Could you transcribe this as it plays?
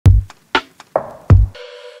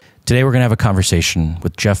Today we're going to have a conversation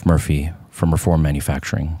with Jeff Murphy from Reform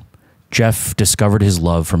Manufacturing. Jeff discovered his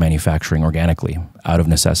love for manufacturing organically, out of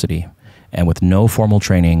necessity, and with no formal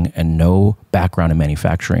training and no background in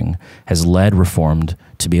manufacturing, has led Reformed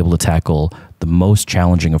to be able to tackle the most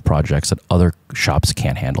challenging of projects that other shops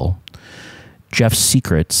can't handle. Jeff's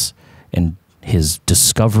secrets and his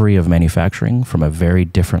discovery of manufacturing from a very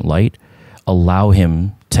different light allow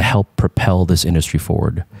him to help propel this industry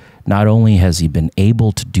forward. Not only has he been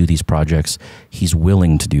able to do these projects, he's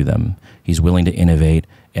willing to do them. He's willing to innovate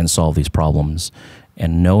and solve these problems.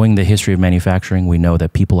 And knowing the history of manufacturing, we know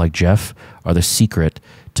that people like Jeff are the secret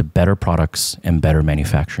to better products and better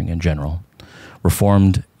manufacturing in general.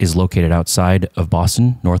 Reformed is located outside of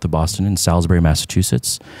Boston, north of Boston, in Salisbury,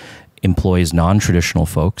 Massachusetts, employs non-traditional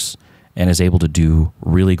folks, and is able to do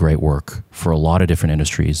really great work for a lot of different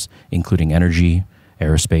industries, including energy,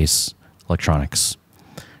 aerospace, electronics.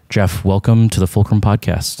 Jeff, welcome to the Fulcrum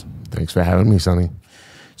Podcast. Thanks for having me, Sonny.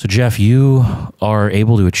 So Jeff, you are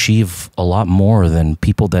able to achieve a lot more than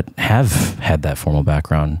people that have had that formal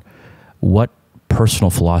background. What personal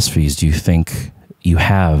philosophies do you think you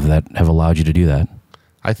have that have allowed you to do that?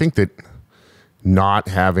 I think that not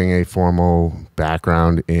having a formal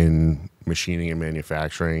background in machining and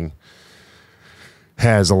manufacturing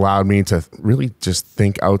has allowed me to really just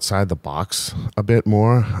think outside the box a bit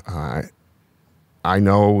more. I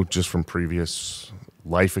know just from previous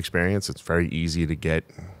life experience, it's very easy to get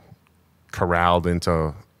corralled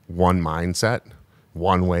into one mindset,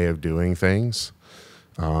 one way of doing things.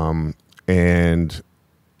 And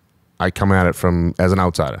I come at it as an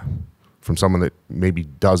outsider, from someone that maybe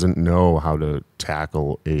doesn't know how to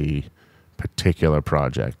tackle a particular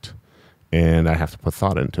project. And I have to put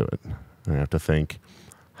thought into it. I have to think,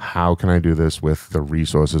 how can I do this with the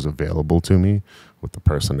resources available to me, with the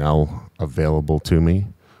personnel available to me,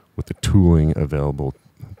 with the tooling available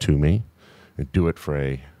to me, and do it for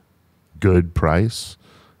a good price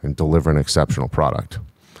and deliver an exceptional product.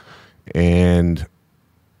 And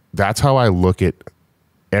that's how I look at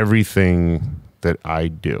everything that I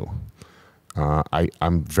do.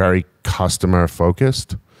 I'm very customer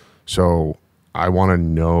focused, so I want to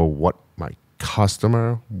know what my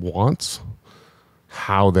customer wants,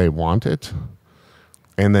 how they want it,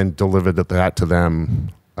 and then deliver that to them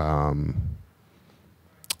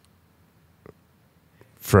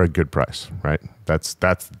for a good price, right? That's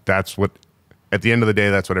what, at the end of the day,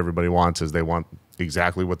 that's what everybody wants, is they want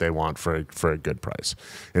exactly what they want for a good price.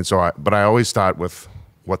 And so but I always start with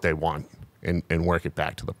what they want and work it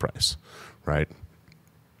back to the price, right?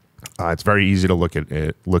 It's very easy to look at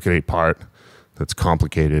a part that's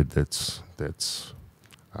complicated, that's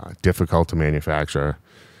difficult to manufacture,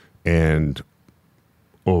 and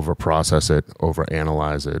over process it, over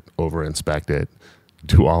analyze it, over inspect it,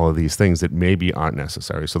 do all of these things that maybe aren't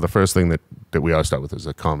necessary. So the first thing that we always start with is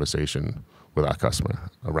a conversation with our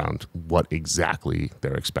customer around what exactly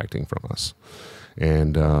they're expecting from us.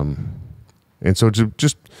 And so to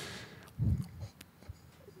just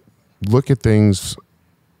look at things,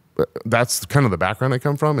 that's kind of the background I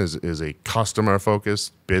come from, is a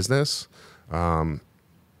customer-focused business.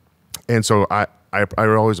 And so I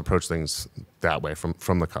always approach things that way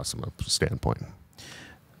from the customer standpoint.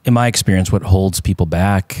 In my experience, what holds people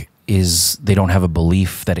back is they don't have a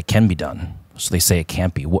belief that it can be done. So they say it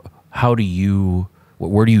can't be. Where do you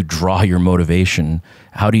draw your motivation?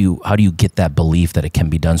 How do you get that belief that it can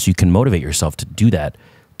be done so you can motivate yourself to do that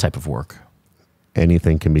type of work?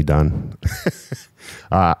 Anything can be done.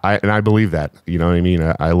 I believe that, you know what I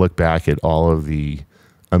mean? I look back at all of the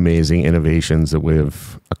amazing innovations that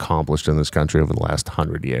we've accomplished in this country over the last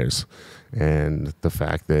 100 years. And the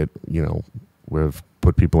fact that, you know, we've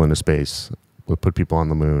put people into space, we've put people on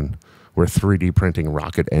the moon, we're 3D printing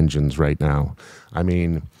rocket engines right now. I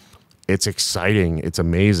mean, it's exciting, it's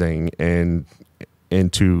amazing, and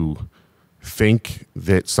to think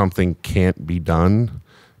that something can't be done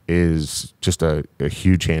is just a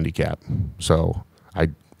huge handicap. So I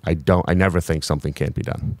never think something can't be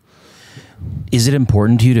done. Is it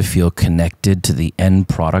important to you to feel connected to the end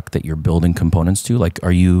product that you're building components to? Like,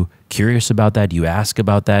 are you curious about that? Do you ask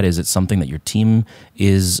about that? Is it something that your team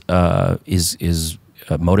is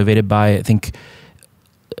motivated by? I think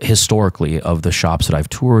historically, of the shops that I've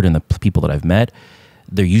toured and the people that I've met,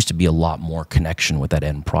 there used to be a lot more connection with that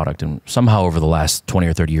end product. And somehow over the last 20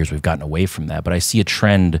 or 30 years, we've gotten away from that. But I see a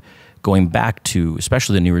trend going back to,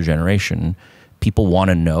 especially the newer generation, people want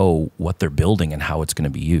to know what they're building and how it's going to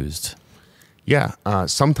be used. Yeah,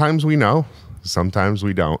 sometimes we know, sometimes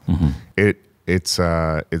we don't. Mm-hmm.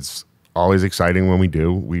 It's always exciting when we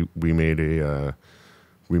do. We made a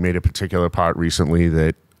particular part recently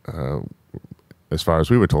that as far as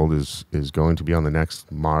we were told, is going to be on the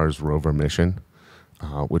next Mars rover mission,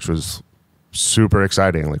 which was super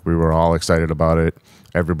exciting. Like, we were all excited about it.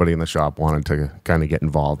 Everybody in the shop wanted to kind of get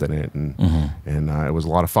involved in it, and it was a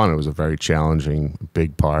lot of fun. It was a very challenging,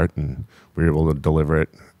 big part, and we were able to deliver it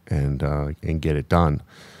and get it done.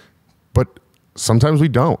 But sometimes we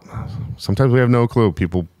don't. Sometimes we have no clue.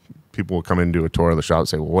 People will come in and do a tour of the shop and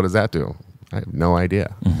say, well, what does that do? I have no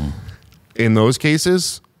idea. In those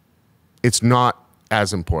cases, it's not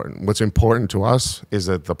as important. What's important to us is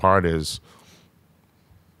that the part is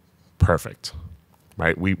perfect,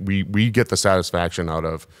 right? We get the satisfaction out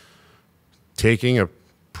of taking a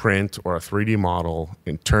print or a 3D model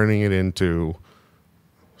and turning it into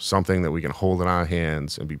something that we can hold in our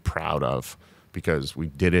hands and be proud of because we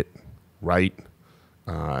did it right,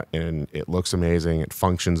 and it looks amazing, it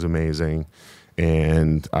functions amazing,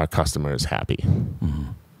 and our customer is happy.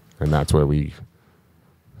 And that's where we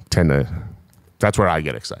that's where I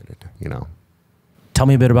get excited, you know. Tell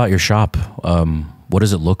me a bit about your shop. What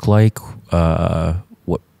does it look like?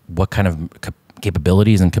 What kind of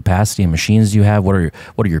capabilities and capacity and machines do you have? What are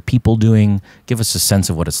your people doing? Give us a sense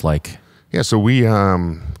of what it's like. Yeah, so we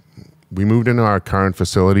moved into our current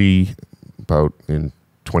facility about in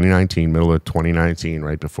 2019, middle of 2019,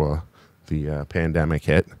 right before the pandemic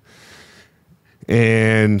hit.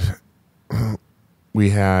 And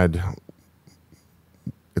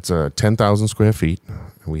it's a 10,000 square feet.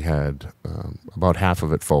 We had about half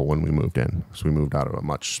of it full when we moved in. So we moved out of a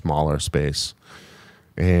much smaller space.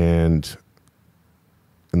 And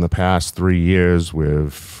in the past 3 years, we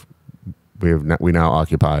now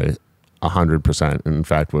occupy 100%. And in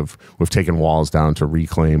fact, we've taken walls down to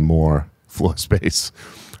reclaim more floor space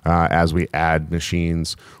as we add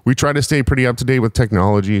machines. We try to stay pretty up to date with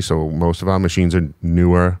technology, so most of our machines are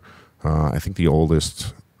newer. I think the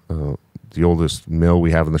oldest mill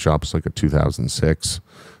we have in the shop is like a 2006,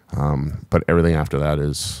 but everything after that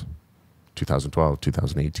is 2012,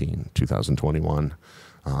 2018, 2021.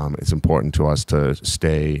 It's important to us to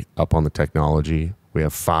stay up on the technology. We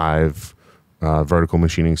have 5 vertical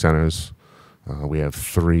machining centers. We have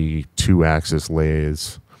 3 2-axis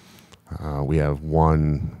lathes. We have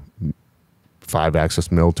 1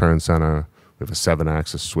 5-axis mill turn center. We have a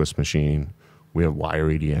 7-axis Swiss machine. We have wire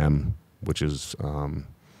EDM, which is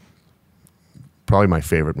probably my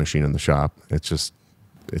favorite machine in the shop. It's just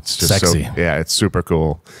sexy. It's super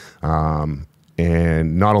cool.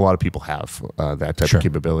 And not a lot of people have that type of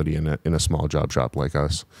capability in a small job shop like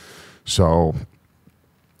us. So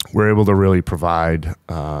we're able to really provide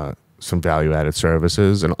some value-added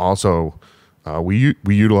services, and also we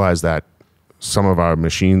utilize some of our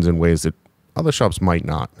machines in ways that other shops might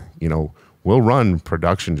not. You know, we'll run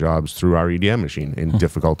production jobs through our EDM machine in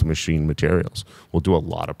difficult to machine materials. We'll do a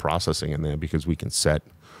lot of processing in there because we can set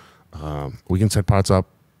parts up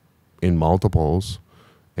in multiples,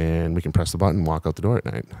 and we can press the button, walk out the door at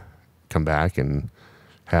night, come back and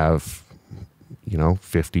have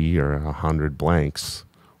 50 or 100 blanks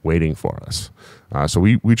waiting for us. So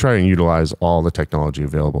we try and utilize all the technology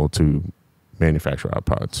available to manufacture our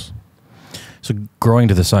parts. So growing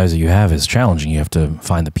to the size that you have is challenging. You have to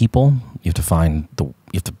find the people. You have to find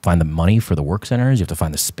the money for the work centers. You have to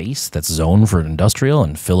find the space that's zoned for industrial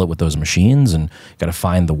and fill it with those machines. And you got to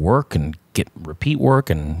find the work and get repeat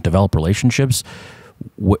work and develop relationships.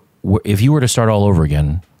 If you were to start all over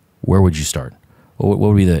again, where would you start? What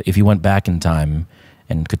would be if you went back in time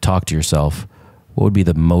and could talk to yourself, what would be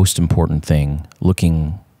the most important thing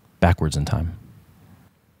looking backwards in time?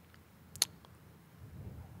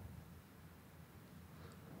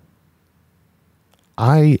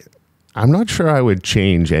 I'm not sure I would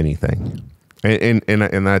change anything, and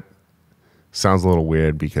that sounds a little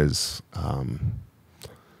weird because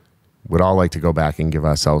we'd all like to go back and give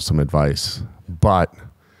ourselves some advice, but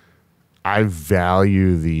I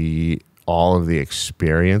value all of the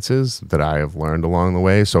experiences that I have learned along the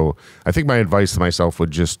way. So I think my advice to myself would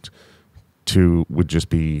just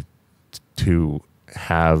be to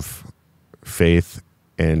have faith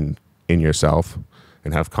in yourself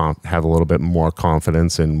and have a little bit more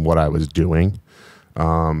confidence in what I was doing,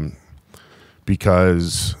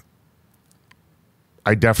 because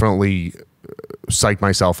I definitely psyched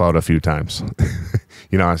myself out a few times.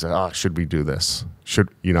 I said, "Oh, should we do this?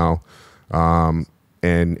 And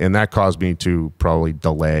that caused me to probably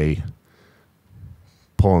delay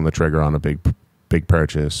pulling the trigger on a big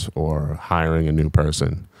purchase or hiring a new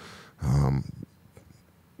person."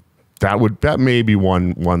 That may be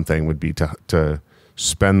one thing would be to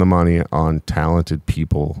spend the money on talented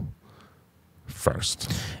people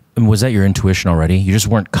first. And was that your intuition already? You just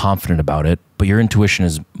weren't confident about it, but your intuition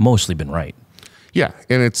has mostly been right. Yeah,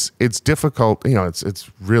 and it's difficult. You know,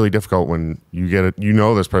 it's really difficult when you get it. You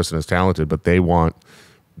know, this person is talented, but they want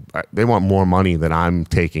more money than I'm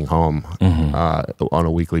taking home on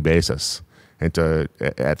a weekly basis, and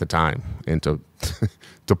at the time, and to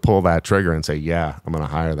to pull that trigger and say, yeah, I'm going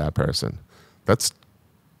to hire that person. That's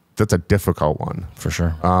a difficult one for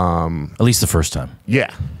sure. At least the first time.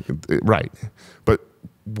 Yeah, right. But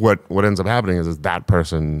what ends up happening is that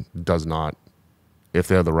person does not, if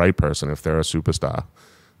they're the right person, if they're a superstar,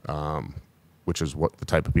 which is what the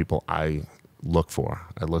type of people I look for.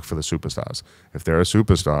 I look for the superstars. If they're a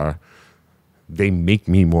superstar, they make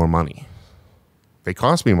me more money. They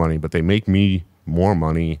cost me money, but they make me more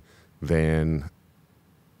money than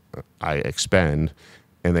I expend,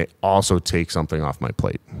 and they also take something off my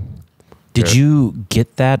plate. Did you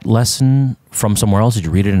get that lesson from somewhere else? Did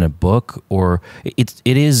you read it in a book? Or it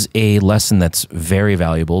is a lesson that's very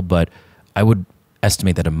valuable, but I would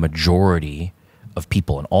estimate that a majority of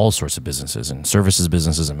people in all sorts of businesses, and services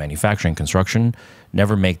businesses and manufacturing, construction,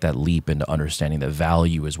 never make that leap into understanding that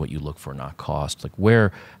value is what you look for, not cost. Like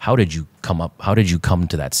how did you come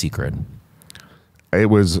to that secret? It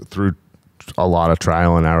was through a lot of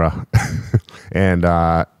trial and error, and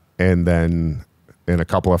then a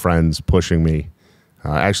couple of friends pushing me.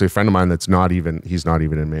 Actually, a friend of mine he's not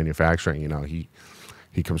even in manufacturing. You know, he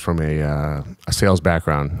comes from a sales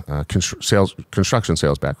background, construction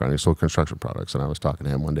sales background. He sold construction products, and I was talking to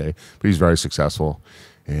him one day. But he's very successful,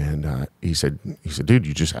 and he said, dude,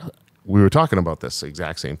 we were talking about this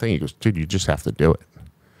exact same thing. He goes, dude, you just have to do it.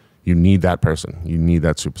 You need that person. You need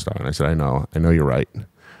that superstar. And I said, I know you're right.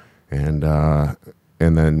 And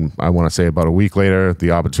then I want to say about a week later,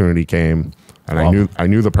 the opportunity came, and wow. I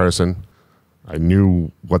knew the person, I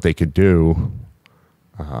knew what they could do,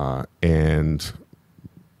 and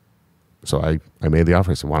so I made the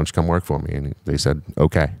offer. I said, why don't you come work for me? And they said,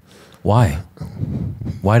 okay. Why?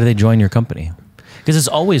 Why do they join your company? Because it's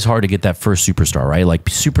always hard to get that first superstar, right? Like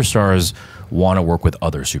superstars want to work with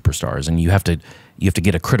other superstars, and you have to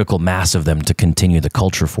get a critical mass of them to continue the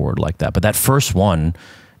culture forward like that. But that first one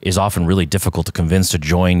is often really difficult to convince to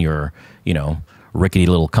join your, rickety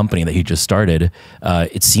little company that you just started.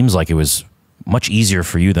 It seems like it was much easier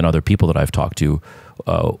for you than other people that I've talked to.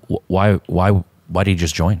 Why did you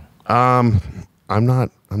just join? I'm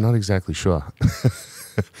not exactly sure,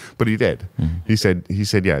 but he did. Mm-hmm. He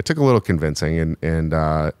said, yeah, it took a little convincing, and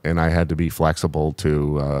I had to be flexible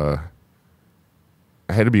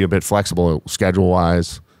I had to be a bit flexible schedule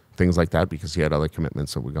wise, things like that, because he had other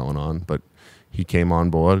commitments that were going on, but he came on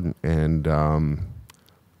board, and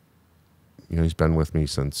he's been with me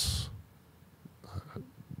since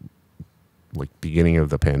like beginning of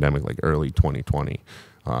the pandemic, like early 2020.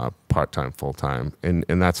 Part-time, full-time, and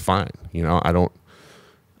that's fine. I don't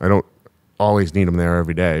always need him there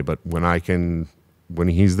every day, but when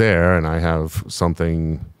he's there and I have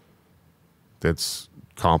something that's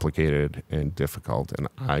complicated and difficult, and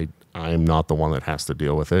I'm not the one that has to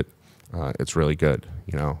deal with it, it's really good.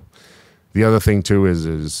 The other thing too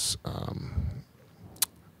is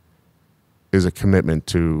a commitment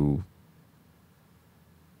to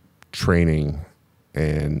training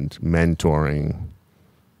and mentoring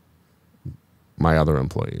my other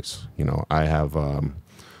employees. I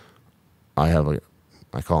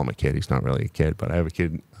call him a kid. He's not really a kid, but I have a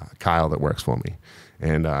kid, Kyle, that works for me.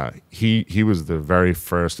 And he was the very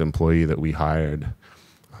first employee that we hired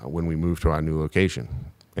when we moved to our new location.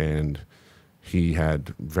 And he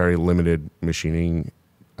had very limited machining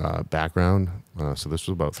background. So this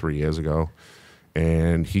was about 3 years ago.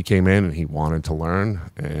 And he came in and he wanted to learn,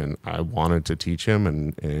 and I wanted to teach him,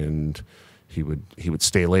 and he would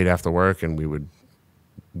stay late after work, and we would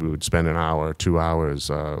spend an hour, 2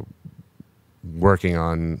 hours working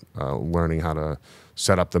on learning how to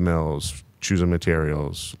set up the mills, choosing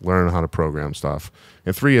materials, learning how to program stuff.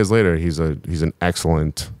 And 3 years later, he's an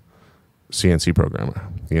excellent CNC programmer,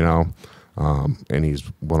 and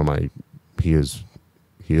he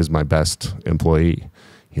is my best employee.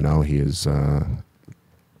 He is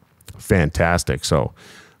fantastic. So,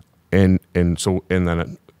 and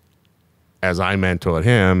then as I mentored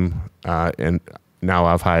him, and now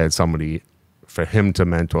I've hired somebody for him to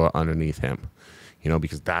mentor underneath him,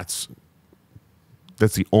 because that's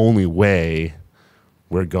the only way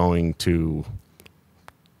we're going to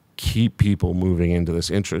keep people moving into this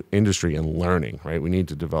industry and learning, right? We need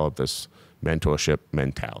to develop this mentorship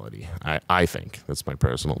mentality. I think that's my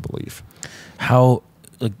personal belief. How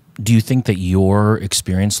do you think that your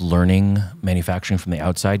experience learning manufacturing from the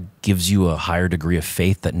outside gives you a higher degree of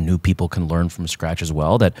faith that new people can learn from scratch as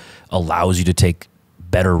well, that allows you to take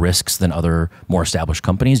better risks than other more established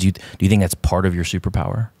companies? Do you think that's part of your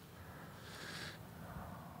superpower?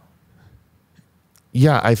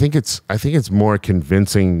 Yeah, I think it's more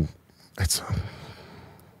convincing.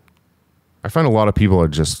 I find a lot of people are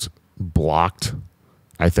just blocked.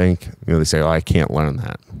 I think they say, "Oh, I can't learn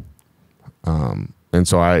that," and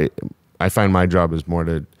so I find my job is more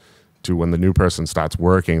to when the new person starts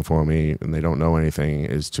working for me and they don't know anything,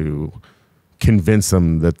 is to convince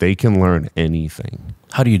them that they can learn anything.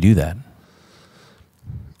 How do you do that?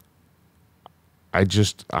 I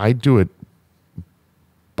do it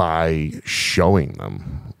by showing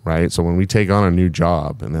them, right? So when we take on a new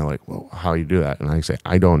job and they're like, "Well, how you do that?" And I say,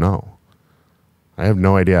 "I don't know. I have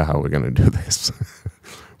no idea how we're going to do this,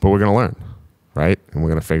 but we're going to learn, right? And we're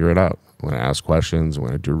going to figure it out. We're going to ask questions. We're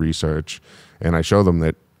going to do research." And I show them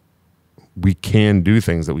that we can do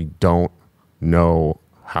things that we don't know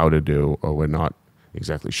how to do, or we're not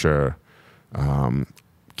exactly sure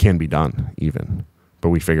can be done even, but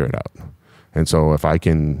we figure it out. And so if I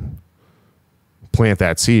can plant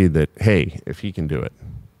that seed that, hey, if he can do it,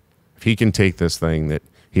 if he can take this thing that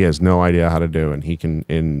he has no idea how to do, and he can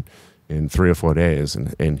in 3 or 4 days,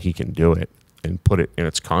 and he can do it and put it, and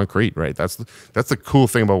it's concrete, right? That's the cool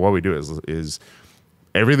thing about what we do is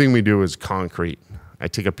everything we do is concrete. I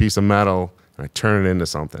take a piece of metal and I turn it into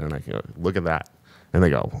something, and I go, "Look at that." And they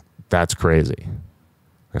go, "That's crazy."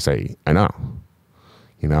 I say, "I know.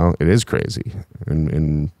 It is crazy."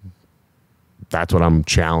 And that's what I'm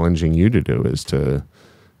challenging you to do, is to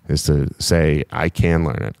say, "I can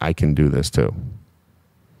learn it. I can do this too."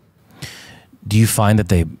 Do you find that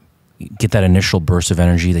they get that initial burst of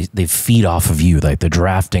energy? They feed off of you, like they're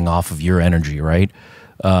drafting off of your energy, right?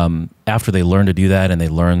 After they learn to do that and they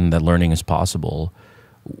learn that learning is possible,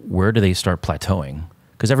 where do they start plateauing?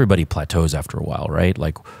 Because everybody plateaus after a while, right?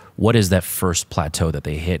 Like, what is that first plateau that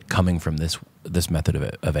they hit coming from this method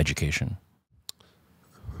of education?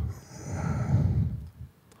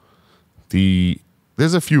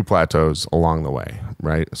 There's a few plateaus along the way,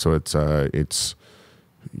 right? So it's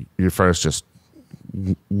you're first just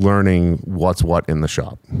learning what's what in the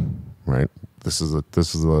shop, right? This is a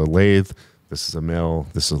lathe, this is a mill,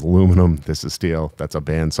 this is aluminum, this is steel, that's a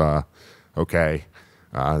bandsaw. Okay.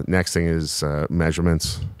 Next thing is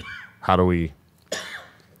measurements. How do we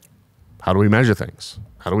measure things?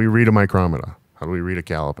 How do we read a micrometer? How do we read a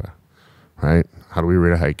caliper? Right? How do we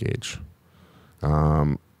read a height gauge?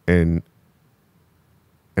 And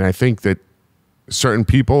I think that certain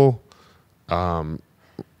people,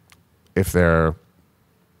 if they're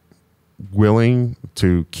willing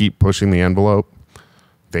to keep pushing the envelope,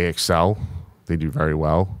 they excel. They do very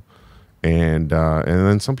well, and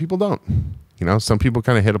then some people don't. Some people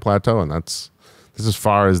kind of hit a plateau, and this is as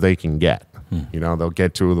far as they can get. They'll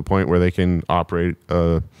get to the point where they can operate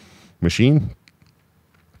a machine,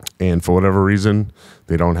 and for whatever reason,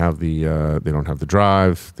 they don't have the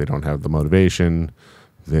drive, they don't have the motivation,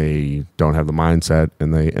 they don't have the mindset,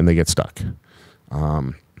 and they get stuck.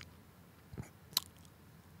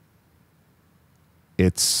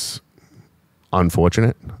 It's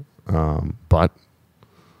unfortunate, but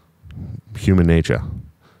human nature.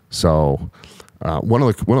 So one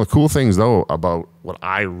of the cool things, though, about what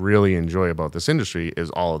I really enjoy about this industry is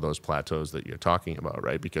all of those plateaus that you're talking about,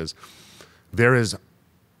 right? Because there is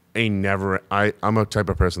I'm a type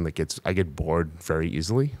of person that I get bored very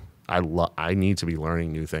easily. I need to be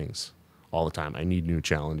learning new things all the time. I need new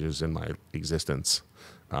challenges in my existence.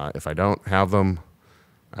 If I don't have them,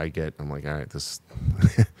 I'm like, all right, this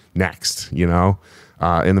next, in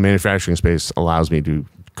the manufacturing space allows me to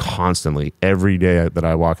constantly, every day that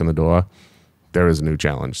I walk in the door, there is a new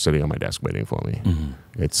challenge sitting on my desk waiting for me. Mm-hmm.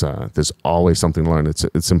 It's there's always something to learn.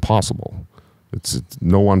 It's impossible. It's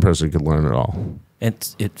no one person could learn it all.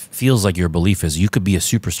 It feels like your belief is you could be a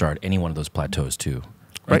superstar at any one of those plateaus too.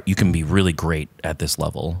 Right? You can be really great at this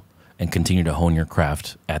level and continue to hone your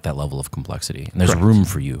craft at that level of complexity. And there's room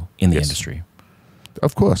for you in the industry.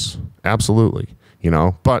 Of course, absolutely.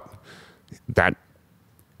 But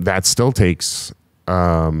that still takes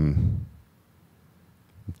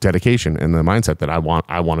dedication and the mindset that I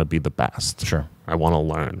want to be the best. Sure. I want to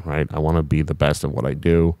learn, right? I want to be the best at what I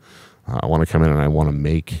do. I want to come in and I want to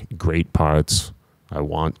make great parts. I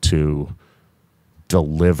want to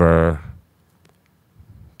deliver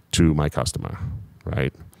to my customer,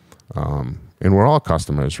 right? And we're all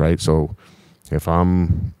customers, right? So if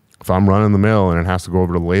I'm running the mill and it has to go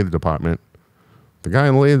over to the lathe department, the guy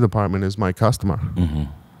in the lathe department is my customer, mm-hmm.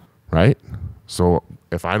 right? So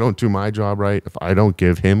if I don't do my job right, if I don't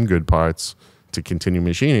give him good parts to continue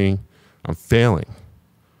machining, I'm failing.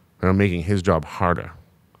 And I'm making his job harder.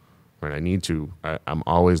 Right? I'm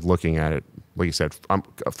always looking at it, like you said,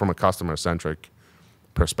 from a customer-centric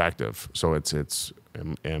perspective. So it's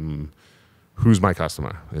who's my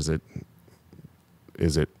customer? Is it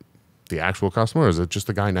Is it the actual customer, or is it just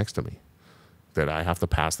the guy next to me that I have to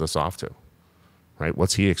pass this off to? Right?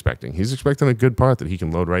 What's he expecting? He's expecting a good part that he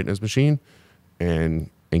can load right in his machine and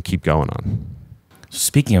keep going on.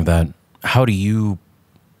 Speaking of that,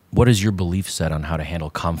 what is your belief set on how to handle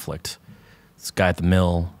conflict? This guy at the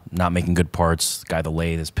mill not making good parts, the guy at the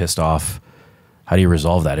lathe is pissed off. How do you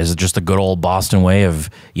resolve that? Is it just the good old Boston way of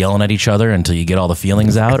yelling at each other until you get all the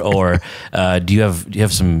feelings out, or do you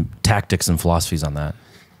have some tactics and philosophies on that?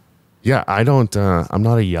 Yeah, I don't. I'm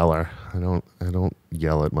not a yeller. I don't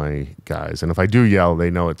yell at my guys, and if I do yell,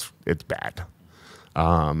 they know it's bad.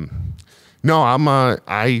 No,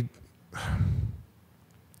 I.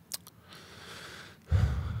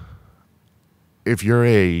 If you're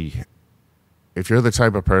the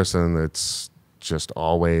type of person that's just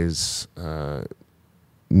always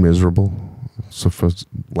miserable, so for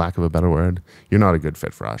lack of a better word, you're not a good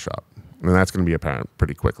fit for our shop, and that's going to be apparent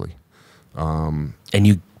pretty quickly. And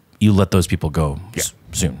you let those people go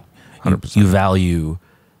soon. 100%. You value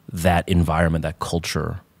that environment, that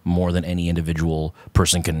culture, more than any individual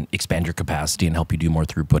person can expand your capacity and help you do more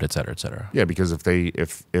throughput, et cetera, et cetera. Yeah, because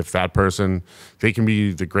if that person, they can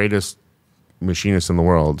be the greatest machinist in the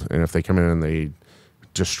world, and if they come in and they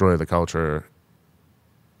destroy the culture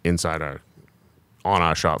inside on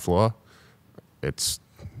our shop floor,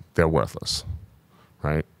 they're worthless,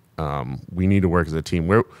 right? We need to work as a team.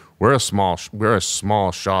 We're a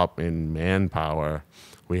small shop in manpower.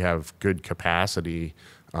 We have good capacity,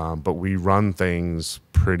 but we run things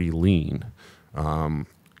pretty lean.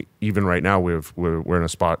 Even right now, we're in a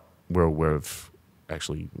spot where we've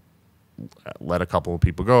actually let a couple of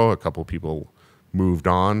people go. A couple of people moved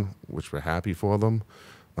on, which we're happy for them.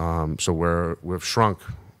 So we've shrunk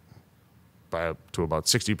to about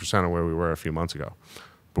 60% of where we were a few months ago.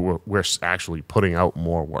 But we're actually putting out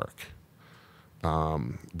more work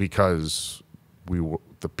because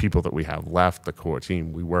the people that we have left, the core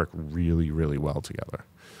team, we work really, really well together,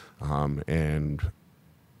 and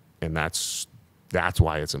that's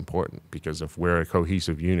why it's important. Because if we're a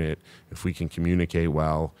cohesive unit, if we can communicate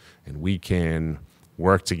well and we can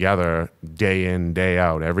work together day in, day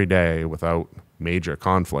out, every day without major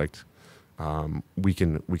conflict, we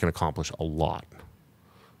can accomplish a lot,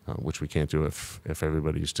 which we can't do if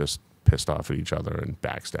everybody's just pissed off at each other and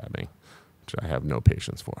backstabbing, which I have no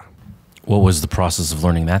patience for. What was the process of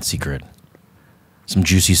learning that secret? Some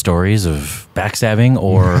juicy stories of backstabbing,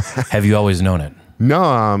 or have you always known it? No,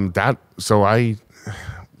 I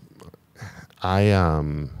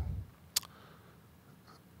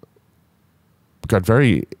got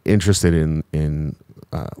very interested in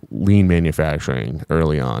lean manufacturing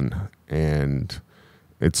early on, and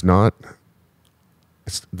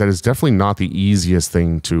that is definitely not the easiest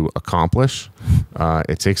thing to accomplish.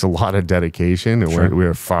 It takes a lot of dedication, and Sure.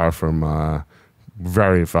 we're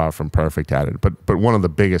very far from perfect at it. But one of the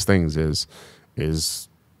biggest things is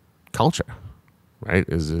culture, right?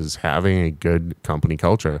 Is having a good company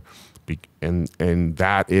culture, and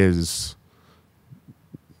that is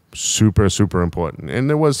super, super important. And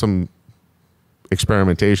there was some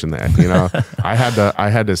experimentation there. I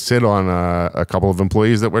had to sit on a couple of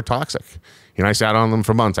employees that were toxic. I sat on them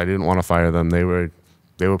for months. I didn't want to fire them. They were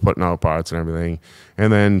putting out parts and everything.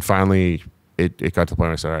 And then finally it got to the point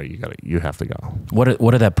where I said, all right, you have to go.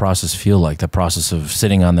 What did that process feel like? The process of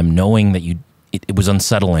sitting on them, knowing that it was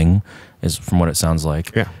unsettling, is from what it sounds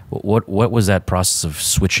like. Yeah. What was that process of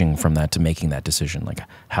switching from that to making that decision? Like,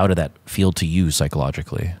 how did that feel to you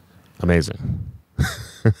psychologically? Amazing.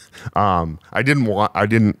 I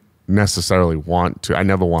didn't necessarily want to. I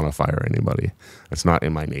never want to fire anybody. It's not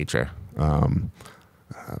in my nature.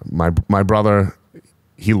 My brother,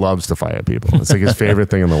 he loves to fire people. It's like his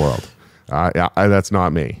favorite thing in the world. That's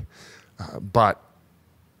not me. But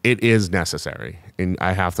it is necessary, and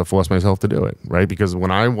I have to force myself to do it, right? Because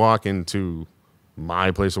when I walk into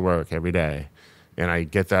my place of work every day and I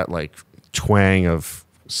get that like twang of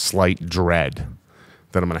slight dread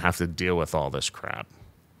that I'm going to have to deal with all this crap,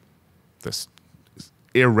 this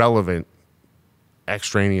irrelevant,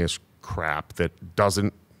 extraneous crap that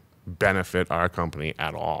doesn't benefit our company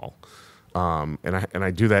at all. And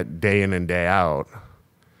I do that day in and day out.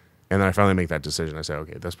 And then I finally make that decision. I say,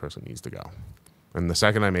 okay, this person needs to go. And the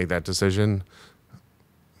second I make that decision,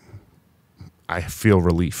 I feel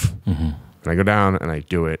relief. Mm-hmm. And I go down and I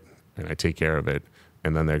do it and I take care of it,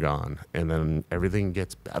 and then they're gone. And then everything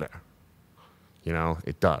gets better.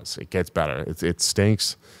 It does. It gets better. It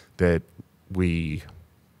stinks that we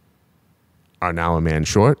are now a man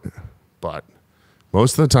short, but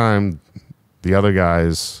most of the time, the other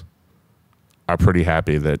guys are pretty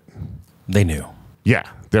happy that they knew. Yeah,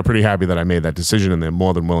 they're pretty happy that I made that decision, and they're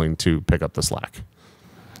more than willing to pick up the slack.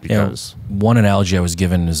 because one analogy I was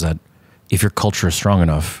given is that if your culture is strong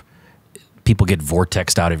enough, people get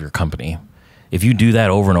vortexed out of your company. If you do that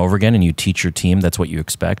over and over again and you teach your team that's what you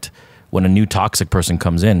expect, when a new toxic person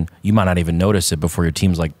comes in, you might not even notice it before your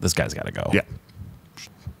team's like, this guy's got to go. Yeah.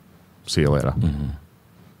 See you later.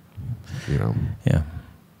 You know. Yeah.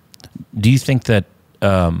 Do you think that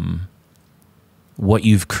what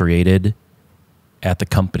you've created at the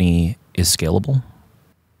company is scalable?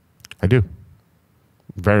 I do.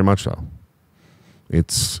 Very much so.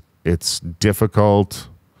 It's difficult.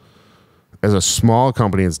 As a small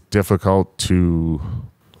company, it's difficult to...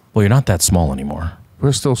 Well, you're not that small anymore.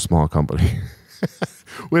 We're still a small company.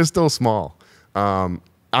 We're still small. I'm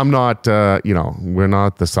not, we're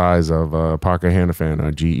not the size of Parker Hannifin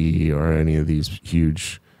or GE or any of these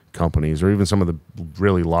huge companies or even some of the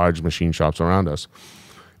really large machine shops around us.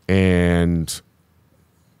 And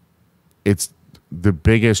it's the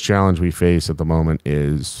biggest challenge we face at the moment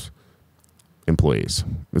is employees.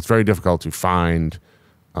 It's very difficult to find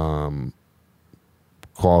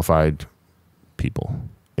qualified people,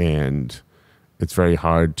 and it's very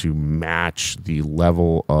hard to match the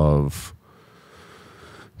level of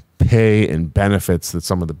pay and benefits that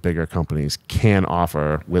some of the bigger companies can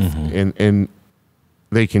offer with, and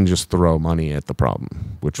they can just throw money at the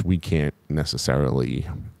problem, which we can't necessarily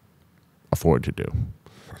afford to do.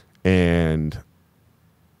 And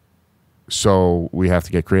so we have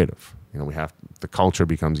to get creative. The culture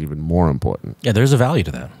becomes even more important. Yeah, there's a value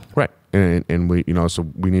to that. Right. And we, so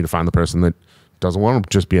we need to find the person that doesn't want to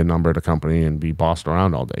just be a number at a company and be bossed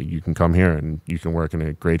around all day. You can come here and you can work in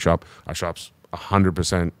a great shop. Our shop's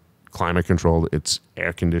 100% climate controlled. It's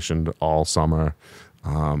air conditioned all summer.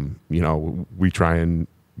 We try and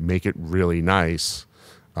make it really nice.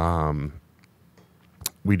 We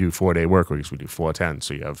do 4-day work weeks. We do 4-10,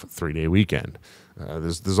 so you have a 3-day weekend.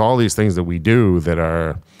 There's all these things that we do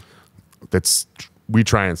we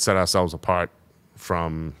try and set ourselves apart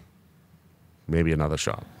from maybe another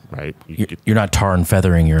shop, right? You're not tar and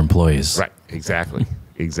feathering your employees. Right, exactly,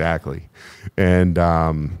 exactly. And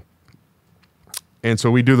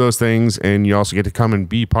so we do those things, and you also get to come and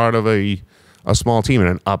be part of a small team in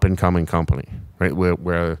an up-and-coming company, right,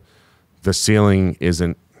 where the ceiling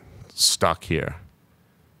isn't stuck here.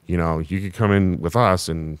 You could come in with us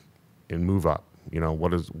and move up.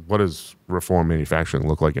 What does reform manufacturing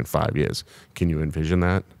look like in 5 years? Can you envision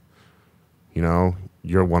that?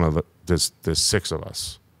 You're one of there's 6 of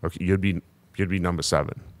us. Okay, you'd be number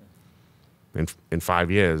 7. In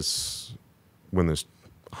 5 years, when there's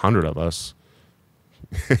 100 of us,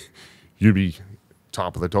 you'd be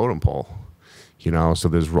top of the totem pole. So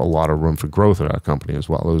there's a lot of room for growth at our company as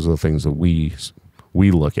well. Those are the things that we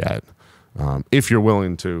look at. If you're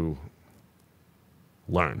willing to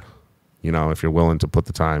learn. If you're willing to put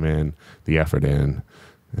the time in, the effort in,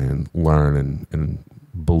 and learn and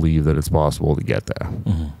believe that it's possible to get there.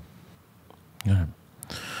 Yeah.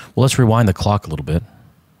 Well, let's rewind the clock a little bit.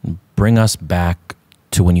 Bring us back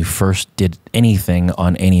to when you first did anything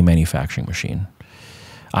on any manufacturing machine.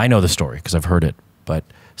 I know the story because I've heard it, but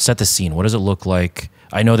set the scene. What does it look like?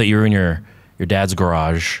 I know that you're in your dad's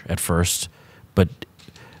garage at first, but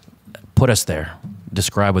put us there.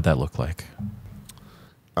 Describe what that looked like.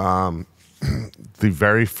 The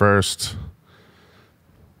very first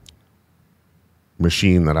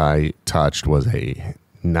machine that I touched was a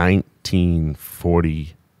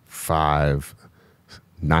 1945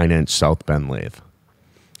 9-inch South Bend lathe,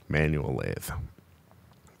 manual lathe,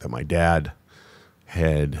 that my dad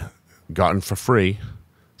had gotten for free.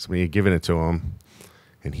 Somebody had given it to him,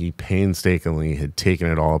 and he painstakingly had taken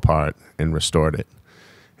it all apart and restored it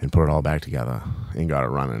and put it all back together and got it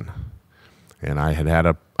running. And I had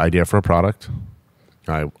an idea for a product.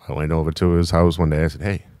 I went over to his house one day. I said,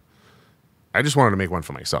 "Hey, I just wanted to make one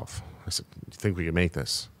for myself." I said, "Do you think we could make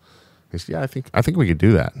this?" He said, "Yeah, I think we could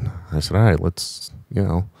do that." I said, "All right, let's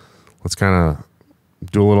kind of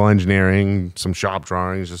do a little engineering, some shop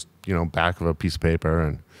drawings, just back of a piece of paper."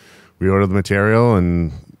 And we ordered the material,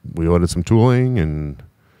 and we ordered some tooling, and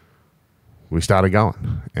we started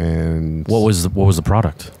going. And what was the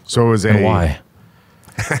product? So it was and why?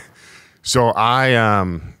 So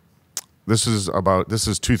this is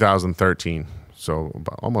 2013, so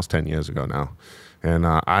about almost 10 years ago now. And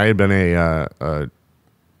I had been a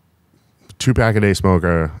 2-pack a day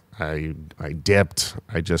smoker. I dipped.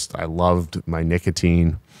 I loved my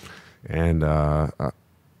nicotine. And a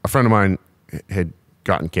friend of mine had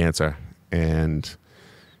gotten cancer, and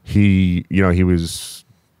he was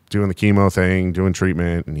doing the chemo thing, doing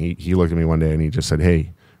treatment, and he looked at me one day and he just said,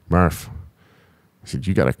 "Hey, Murph," he said,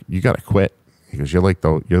 you gotta quit." He goes, "You're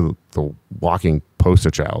the walking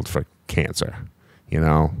poster child for cancer.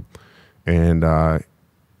 And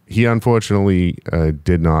he unfortunately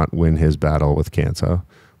did not win his battle with cancer,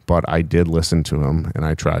 but I did listen to him, and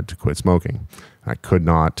I tried to quit smoking. I could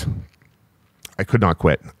not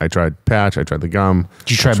quit. I tried patch. I tried the gum.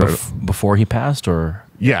 Did you try before he passed, or?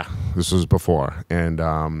 Yeah, this was before, and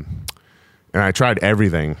I tried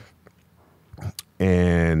everything.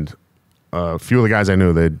 And a few of the guys I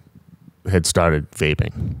knew that had started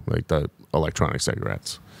vaping, like the electronic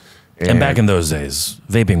cigarettes. And back in those days,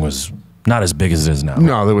 vaping was not as big as it is now.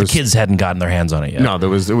 No, the kids hadn't gotten their hands on it yet. No, it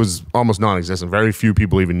was almost non-existent. Very few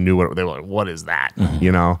people even knew what they were like. What is that?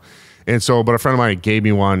 And so, but a friend of mine gave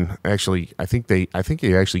me one. Actually, I think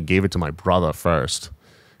he actually gave it to my brother first,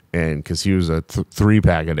 and because he was a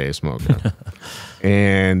 3-pack a day smoker,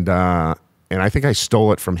 and I think I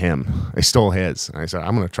stole it from him. I stole his, and I said,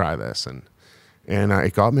 I'm going to try this, and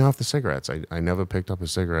it got me off the cigarettes. I never picked up a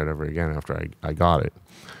cigarette ever again after I got it.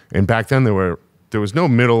 And back then there was no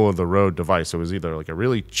middle of the road device. It was either like a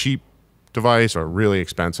really cheap device or really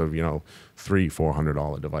expensive,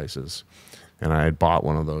 $300-$400 devices. And I had bought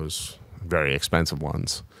one of those very expensive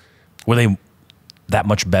ones. Were they that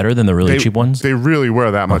much better than the really cheap ones? They really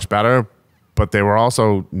were that much better, but they were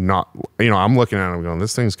also not, I'm looking at them going,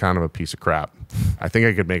 this thing's kind of a piece of crap. I think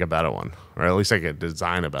I could make a better one, or at least I could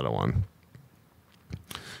design a better one.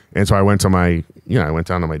 And so I went down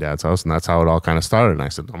to my dad's house, and that's how it all kind of started. And I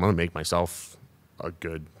said, I'm going to make myself a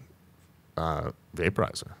good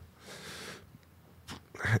vaporizer.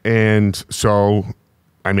 And so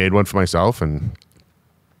I made one for myself, and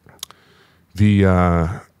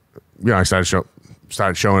I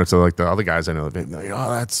started showing it to like the other guys I know. Like,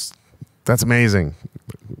 oh, that's amazing,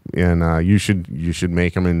 and you should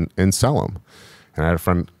make them and sell them. And I had a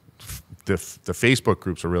friend. The Facebook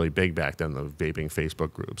groups were really big back then, the vaping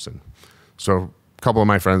Facebook groups, and so a couple of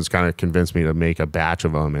my friends kind of convinced me to make a batch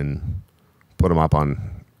of them and put them up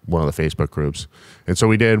on one of the Facebook groups. And so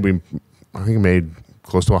we did. I think we made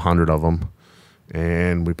close to 100 of them,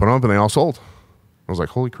 and we put them up, and they all sold. I was like,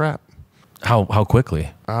 holy crap! How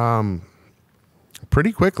quickly?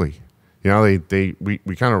 Pretty quickly. We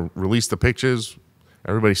kind of released the pictures.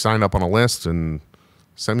 Everybody signed up on a list and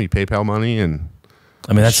sent me PayPal money, and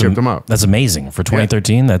that's shipped them out. That's amazing for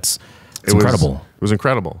 2013. Yeah. It's incredible. It was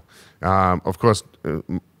incredible. Of course,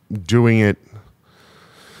 doing it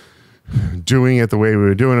the way we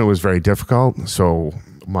were doing it was very difficult. So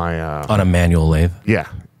on a manual lathe. Yeah,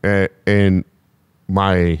 and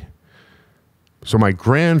my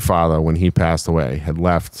grandfather, when he passed away, had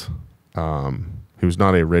left. He was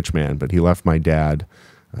not a rich man, but he left my dad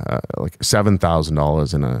like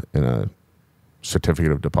 $7,000 in a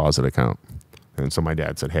certificate of deposit account. And so my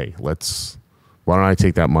dad said, hey, why don't I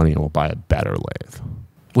take that money and we'll buy a better lathe.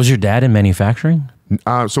 Was your dad in manufacturing?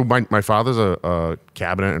 So my father's a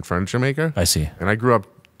cabinet and furniture maker. I see. And I grew up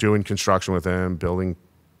doing construction with him, building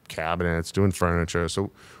cabinets, doing furniture.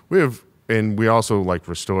 So we also like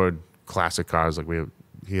restored classic cars. Like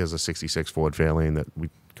he has a 66 Ford Fairlane that we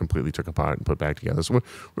completely took apart and put back together. So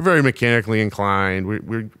we're very mechanically inclined.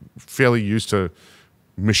 We're fairly used to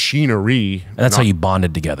machinery. And that's how you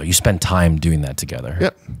bonded together. You spent time doing that together.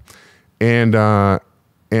 Yep.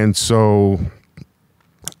 And so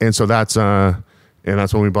that's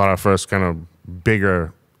when we bought our first kind of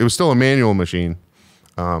bigger. It was still a manual machine,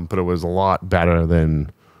 but it was a lot better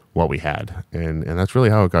than what we had, and that's really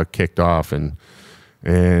how it got kicked off. And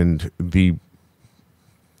the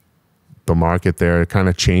market there kind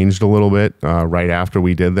of changed a little bit right after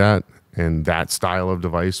we did that, and that style of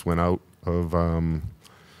device went out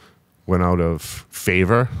of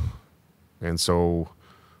favor, and so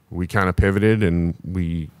we kind of pivoted, and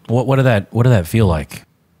we. What did that feel like?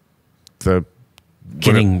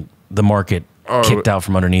 Getting the market kicked out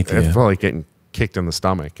from underneath you. It felt like getting kicked in the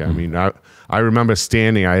stomach. I mean, I remember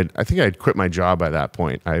standing. I think I had quit my job by that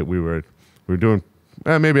point. We were doing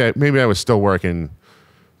maybe I was still working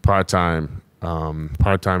part-time,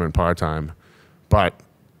 but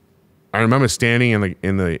I remember standing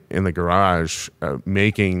in the garage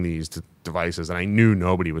making these devices, and I knew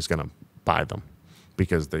nobody was going to buy them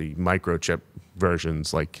because the microchip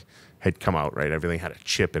versions had come out, right? Everything had a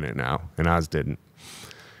chip in it now, and ours didn't.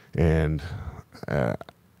 And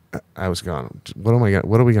I was going, what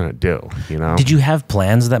are we gonna do? Did you have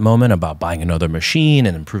plans at that moment about buying another machine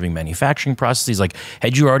and improving manufacturing processes? Like,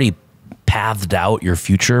 had you already pathed out your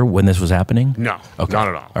future when this was happening? No, okay. Not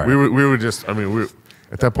at all. Right. We were just. I mean,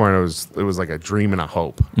 at that point, it was like a dream and a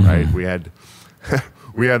hope, right? We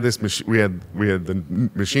had this machine. We had the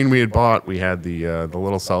machine we had bought. We had the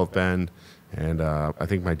little South Bend, and I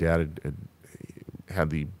think my dad had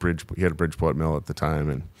the bridge. He had a Bridgeport mill at the time,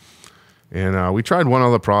 and we tried one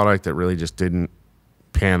other product that really just didn't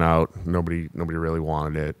pan out. Nobody really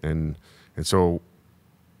wanted it, and so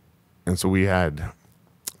we had.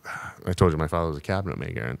 I told you my father was a cabinet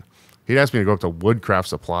maker, and he'd asked me to go up to Woodcraft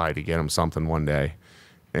Supply to get him something one day,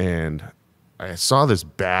 and I saw this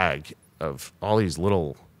bag of all these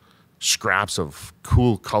little scraps of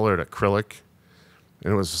cool colored acrylic,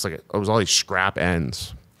 and it was just like it was all these scrap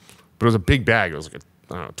ends, but it was a big bag. It was like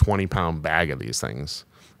a 20-pound bag of these things,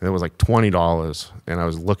 and it was like $20. And I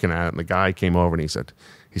was looking at it, and the guy came over and he said,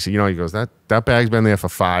 he goes, that bag's been there for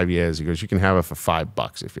 5 years. He goes, you can have it for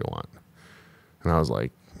 $5 if you want. And I was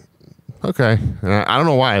like, okay. And I don't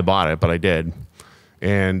know why I bought it, but I did.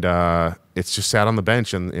 And it's just sat on the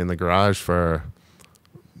bench in the garage for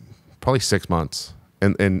probably 6 months.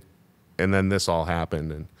 And then this all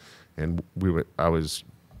happened, and I was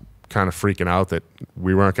kind of freaking out that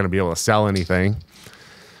we weren't going to be able to sell anything.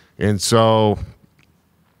 And so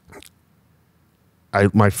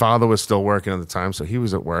my father was still working at the time, so he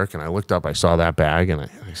was at work, and I looked up, I saw that bag, and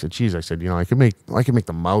I said, geez, I said, I could make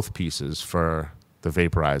the mouthpieces for the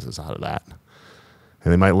vaporizers out of that.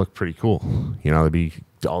 And they might look pretty cool. There'd be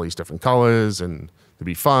all these different colors, and it'd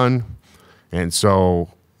be fun. And so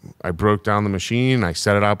I broke down the machine, I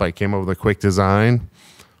set it up, I came up with a quick design,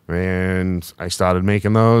 and I started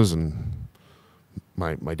making those. And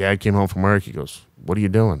my dad came home from work. He goes, what are you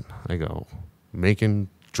doing? I go, making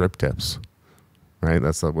drip tips, right?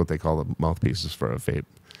 That's what they call the mouthpieces for a vape.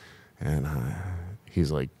 And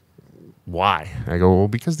he's like, why? I go, well,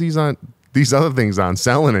 because these other things aren't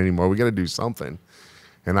selling anymore. We got to do something.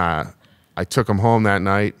 And I took them home that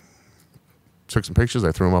night, took some pictures,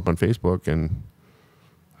 I threw them up on Facebook, and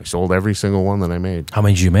I sold every single one that I made. How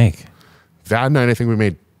many did you make? That night, I think we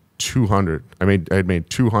made 200. I had made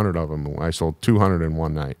 200 of them. I sold 200 in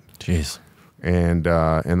one night. Jeez. And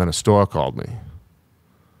then a store called me,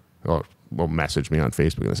 well, messaged me on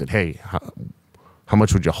Facebook, and they said, hey, how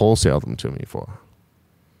much would you wholesale them to me for?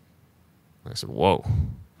 I said, whoa.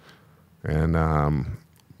 And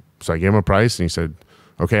so I gave him a price, and he said,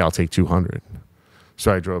 okay, I'll take 200.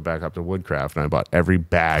 So I drove back up to Woodcraft, and I bought every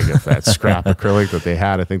bag of that scrap acrylic that they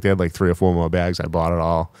had. I think they had like 3 or 4 more bags. I bought it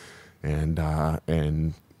all, and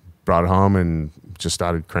brought it home and just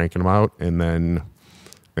started cranking them out. And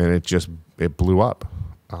it blew up.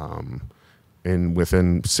 And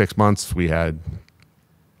within 6 months, I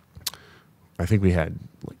think we had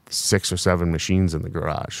like 6 or 7 machines in the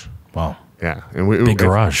garage. Wow. Yeah. And big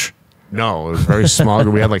garage. No, it was very small.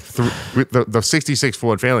 We had like the 66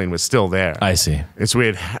 Ford Fairlane was still there. I see. And so we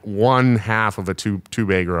had one half of a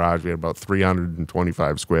two-bay garage. We had about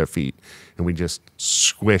 325 square feet, and we just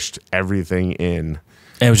squished everything in.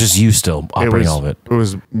 And it was just you still operating all of it. It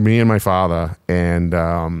was me and my father, and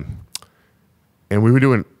we were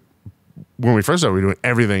doing, when we first started, we were doing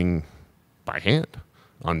everything by hand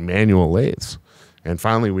on manual lathes. And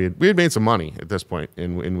finally, we had made some money at this point,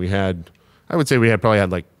 and we had, I would say we had probably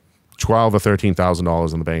had like $12,000 or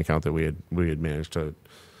 $13,000 in the bank account that we had managed to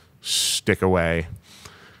stick away.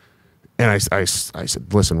 And I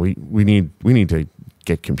said, listen, we need to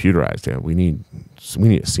get computerized here. We need a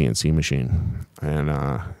CNC machine. And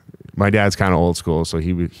my dad's kind of old school, so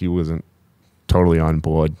he wasn't totally on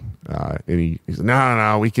board. And he said,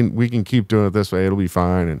 no, we can keep doing it this way. It'll be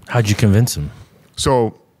fine. And how'd you convince him?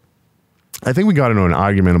 So I think we got into an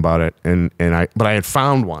argument about it, but I had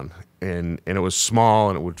found one. And it was small,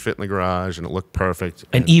 and it would fit in the garage, and it looked perfect.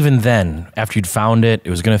 And even then, after you'd found it, it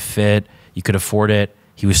was going to fit, you could afford it,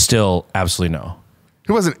 he was still absolutely no.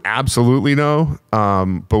 It wasn't absolutely no,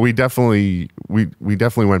 but we definitely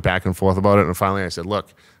went back and forth about it. And finally, I said,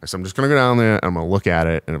 "Look, I'm just going to go down there, and I'm going to look at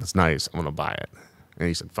it, and if it's nice, I'm going to buy it." And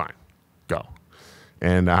he said, "Fine, go."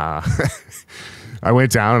 And I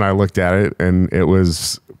went down and I looked at it, and it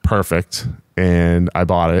was perfect, and I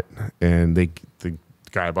bought it, and the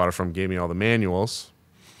guy I bought it from gave me all the manuals,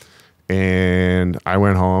 and I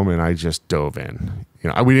went home and I just dove in.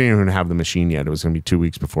 We didn't even have the machine yet. It was going to be 2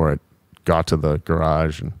 weeks before it got to the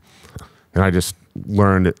garage, and I just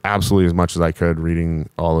learned absolutely as much as I could, reading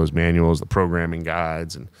all those manuals, the programming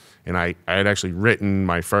guides, and I had actually written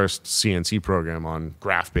my first CNC program on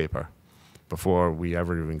graph paper before we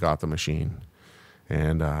ever even got the machine.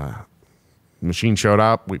 And the machine showed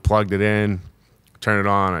up, we plugged it in, turned it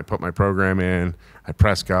on, I put my program in, I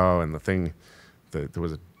press go, and the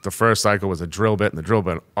first cycle was a drill bit, and the drill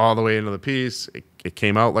bit all the way into the piece. It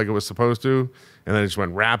came out like it was supposed to, and then it just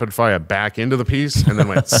went rapid fire back into the piece, and then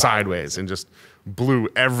went sideways and just blew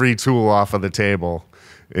every tool off of the table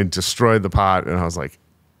and destroyed the pot. And I was like,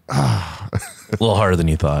 ah. A little harder than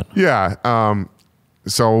you thought. Yeah.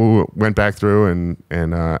 So went back through,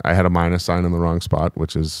 and I had a minus sign in the wrong spot,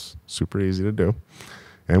 which is super easy to do.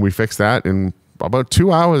 And we fixed that, and about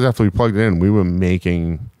 2 hours after we plugged it in, we were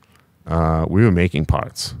making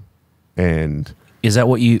parts. And is that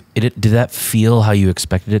what did that feel how you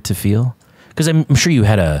expected it to feel? Because I'm sure you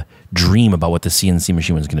had a dream about what the CNC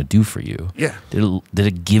machine was going to do for you. Yeah. Did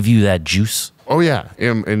it give you that juice? Oh yeah.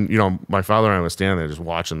 And you know, my father and I were standing there just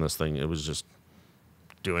watching this thing. It was just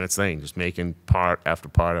doing its thing, just making part after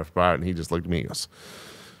part after part. And he just looked at me and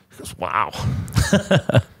he goes, wow.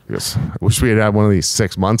 He goes, I wish we had one of these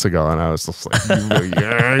 6 months ago. And I was just like,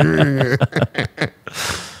 yeah.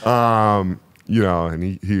 You know, and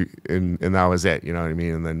he that was it, you know what I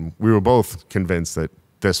mean? And then we were both convinced that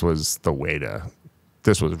this was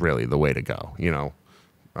really the way to go, you know.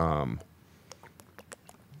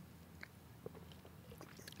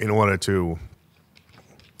 In order to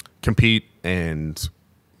compete and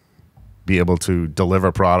be able to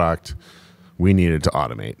deliver product, we needed to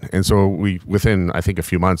automate. And so within, I think, a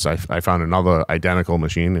few months, I found another identical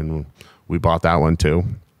machine, and we bought that one too.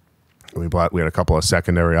 We had a couple of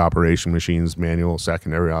secondary operation machines, manual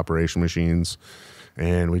secondary operation machines,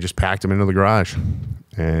 and we just packed them into the garage.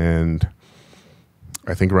 And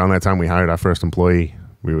I think around that time we hired our first employee.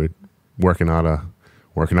 We were working out of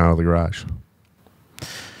the garage.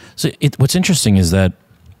 So what's interesting is that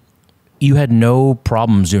you had no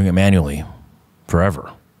problems doing it manually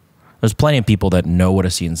forever. There's plenty of people that know what a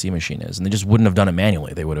CNC machine is, and they just wouldn't have done it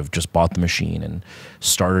manually. They would have just bought the machine and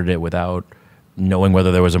started it without knowing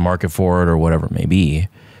whether there was a market for it or whatever it may be.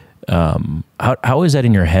 How is that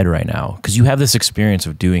in your head right now? Because you have this experience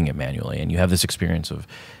of doing it manually, and you have this experience of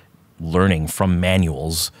learning from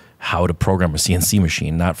manuals how to program a CNC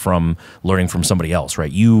machine, not from learning from somebody else,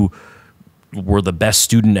 right? You were the best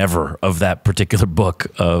student ever of that particular book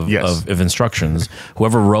of instructions.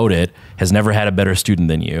 Whoever wrote it has never had a better student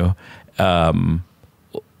than you.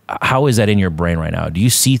 How is that in your brain right now? Do you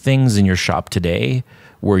see things in your shop today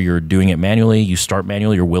where you're doing it manually, you start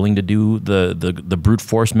manually, you're willing to do the brute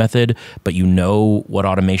force method, but you know what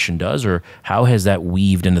automation does? Or how has that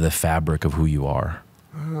weaved into the fabric of who you are?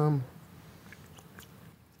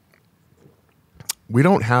 We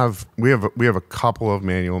have a couple of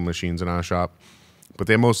manual machines in our shop, but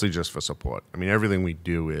they're mostly just for support. I mean, everything we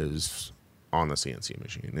do is on the CNC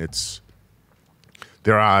machine.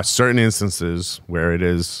 There are certain instances where it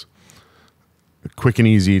is quick and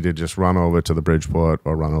easy to just run over to the Bridgeport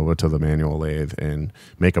or run over to the manual lathe and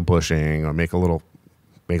make a bushing or make a little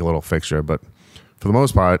fixture. But for the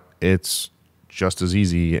most part, it's just as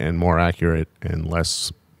easy and more accurate and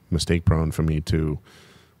less mistake prone for me to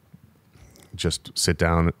just sit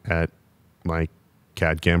down at my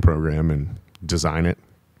CAD CAM program and design it.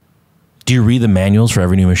 Do you read the manuals for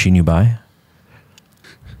every new machine you buy?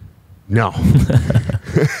 No,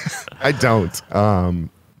 I don't. The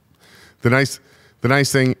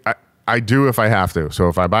nice thing, I do if I have to. So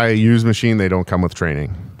if I buy a used machine, they don't come with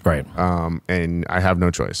training. Right. And I have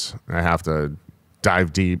no choice. I have to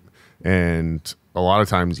dive deep. And a lot of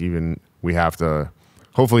times even we have to,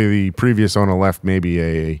 hopefully the previous owner left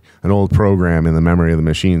maybe an old program in the memory of the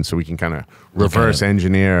machine so we can kind of reverse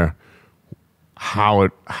engineer how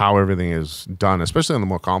everything is done, especially on the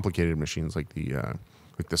more complicated machines like the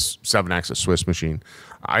 7-axis Swiss machine.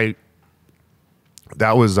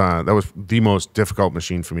 That was the most difficult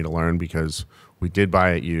machine for me to learn because we did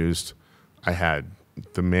buy it used.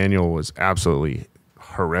 The manual was absolutely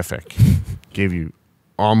horrific. Gave you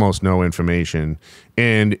almost no information,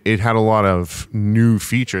 and it had a lot of new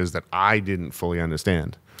features that I didn't fully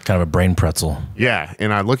understand. Kind of a brain pretzel. Yeah,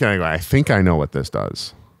 and I look at it and go, I think I know what this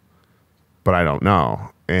does, but I don't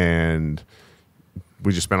know. And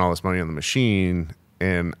we just spent all this money on the machine,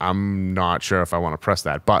 and I'm not sure if I want to press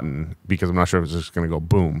that button because I'm not sure if it's just going to go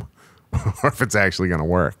boom or if it's actually going to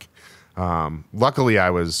work. Luckily,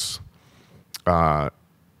 I was able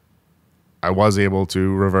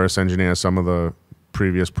to reverse engineer some of the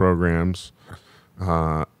previous programs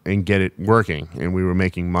and get it working, and we were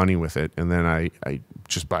making money with it. And then I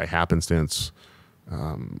just by happenstance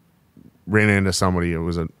ran into somebody. It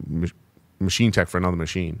was a machine tech for another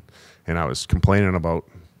machine, and I was complaining about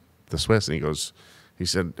the Swiss, and he goes,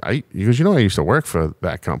 I used to work for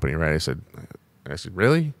that company, right? I said,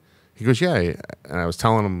 really? He goes, yeah. And I was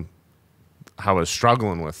telling him how I was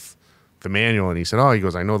struggling with the manual, and he said, he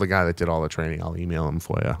goes, I know the guy that did all the training. I'll email him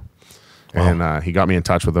for you. Wow. And he got me in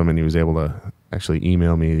touch with him, and he was able to actually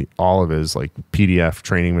email me all of his like PDF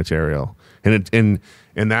training material, and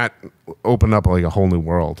that opened up like a whole new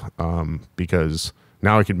world because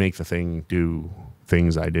now I could make the thing do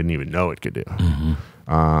things I didn't even know it could do.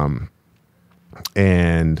 Mm-hmm.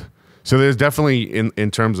 And so there's definitely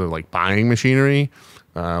in terms of like buying machinery.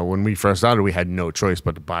 When we first started, we had no choice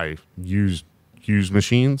but to buy used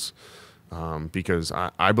machines. because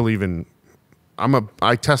I believe in,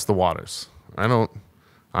 I test the waters.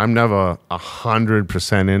 I'm never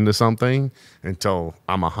 100% into something until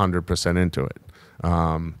I'm 100% into it.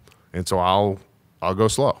 And so I'll go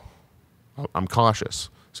slow. I'm cautious.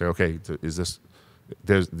 Say, okay, is this,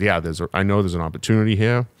 I know there's an opportunity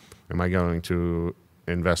here. Am I going to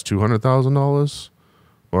invest $200,000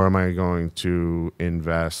 or am I going to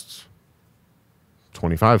invest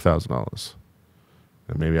 $25,000?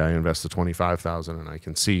 And maybe I invest the $25,000 and I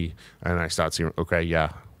can see, and I start seeing, okay,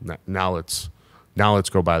 yeah, now let's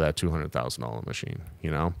go buy that $200,000 machine,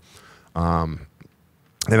 you know? And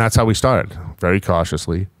that's how we started, very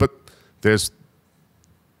cautiously. But there's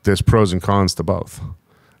pros and cons to both.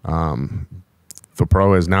 The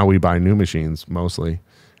pro is now we buy new machines mostly,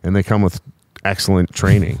 and they come with excellent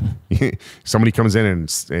training. Somebody comes in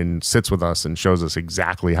and sits with us and shows us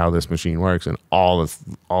exactly how this machine works and all of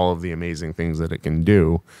the amazing things that it can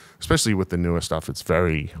do, especially with the newer stuff. There's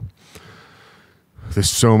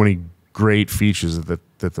so many great features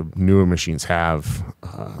that the newer machines have.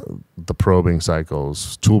 The probing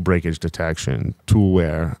cycles, tool breakage detection, tool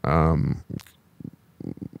wear,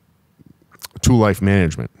 tool life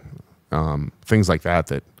management, things like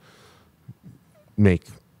that make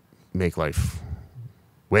life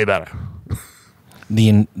way better.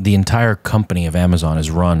 The entire company of Amazon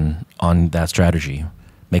is run on that strategy.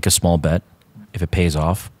 Make a small bet. If it pays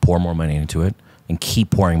off, pour more money into it, and keep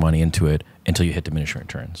pouring money into it until you hit diminishing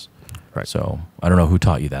returns. Right. So I don't know who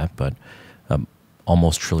taught you that, but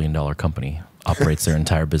almost $1 trillion company operates their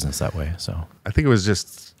entire business that way. So I think it was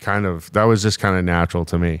just kind of natural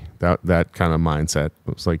to me, that kind of mindset.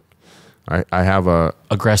 It was like, I have a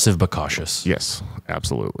aggressive but cautious. Yes,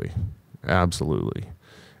 absolutely.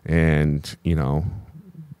 And, you know,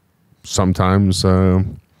 sometimes it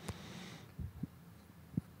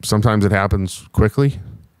happens quickly.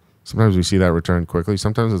 Sometimes we see that return quickly.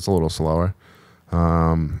 Sometimes it's a little slower.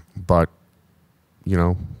 But, you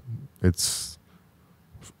know, it's,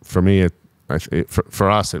 for me, for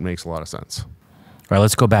us, it makes a lot of sense. All right,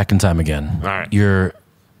 let's go back in time again. All right. You're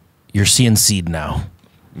CNC'd now.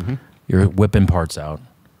 Mm-hmm. You're whipping parts out.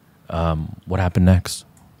 What happened next?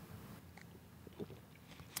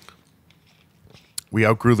 We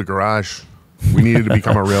outgrew the garage. We needed to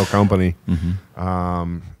become a real company.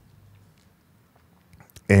 Mm-hmm.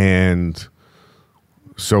 And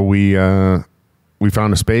so we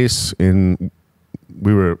found a space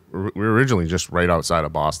we were originally just right outside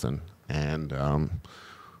of Boston. And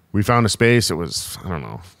we found a space. It was,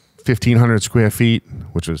 1,500 square feet,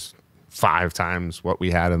 which was 5 times what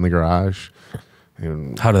we had in the garage.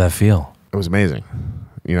 And how did that feel? It was amazing,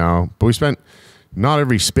 you know. But not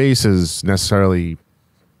every space is necessarily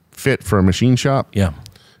fit for a machine shop. Yeah.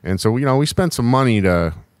 And so, you know, we spent some money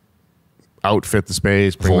to outfit the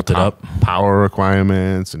space, bring Vault it up, power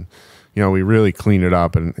requirements, and, you know, we really cleaned it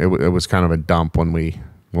up. And it was kind of a dump when we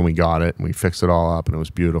got it, and we fixed it all up, and it was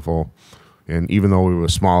beautiful. And even though we were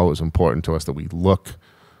small, it was important to us that we look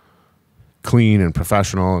clean and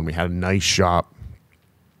professional, and we had a nice shop.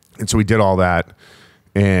 And so we did all that,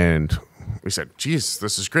 and we said, geez,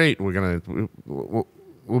 this is great. We'll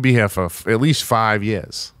be here for at least 5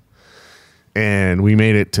 years. And we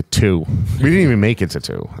made it to 2. We didn't even make it to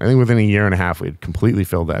 2. I think within a year and a half, we had completely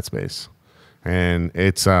filled that space. And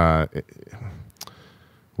it's, I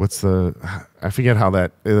forget how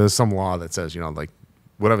there's some law that says, you know, like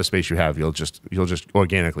whatever space you have, you'll just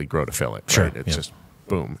organically grow to fill it. Sure. Right? It's just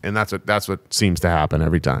boom. And that's what seems to happen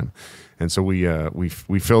every time. And so we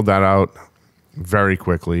filled that out very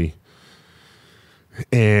quickly.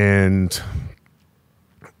 And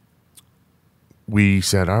we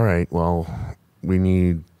said, all right, well, we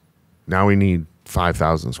need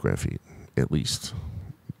 5,000 square feet at least.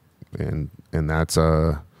 And that's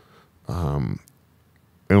and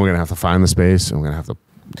we're going to have to find the space, and we're going to have to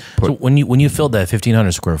put. So when you filled that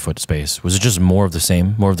 1,500 square foot space, was it just more of the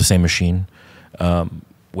same machine,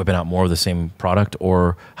 whipping out more of the same product,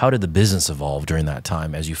 or how did the business evolve during that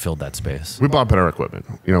time as you filled that space? We bought better equipment.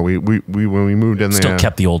 You know, we when we moved in there, still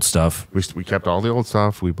kept the old stuff. We kept all the old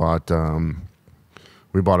stuff. We bought a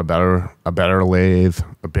better lathe,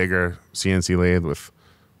 a bigger CNC lathe with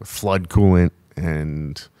flood coolant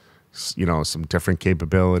and, you know, some different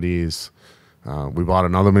capabilities. We bought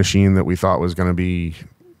another machine that we thought was going to be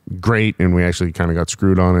great, and we actually kind of got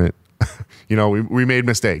screwed on it. You know, we made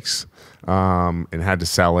mistakes, and had to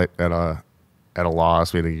sell it at a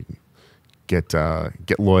loss. We had to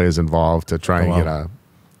get lawyers involved to try and get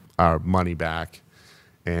our money back.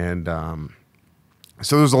 And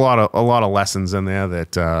so there's a lot of lessons in there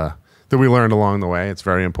that we learned along the way. It's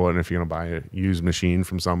very important if you're going to buy a used machine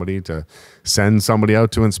from somebody to send somebody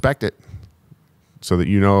out to inspect it. so that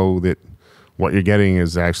you know that what you're getting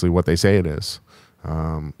is actually what they say it is.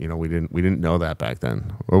 You know, we didn't know that back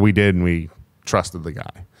then, or we did, and we trusted the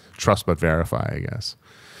guy. Trust but verify, I guess.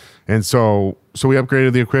 And so we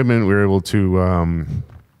upgraded the equipment. We were able to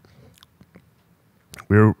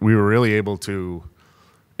we were really able to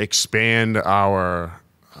expand our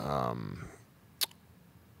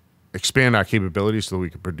capabilities so that we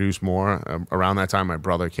could produce more. Around that time, my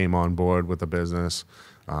brother came on board with the business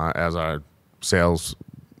as our sales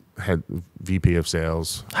head, VP of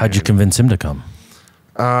sales. How'd you convince him to come?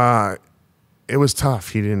 It was tough.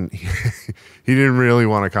 He didn't he didn't really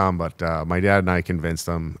want to come, but my dad and I convinced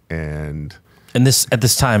him. And at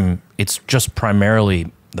this time, it's just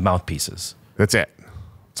primarily the mouthpieces. That's it.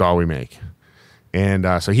 That's all we make. And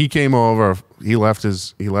so he came over. He left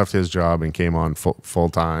his job and came on full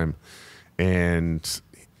time. And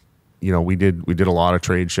you know, we did a lot of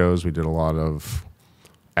trade shows. We did a lot of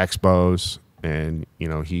expos. And you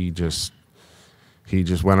know, he just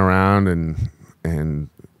went around and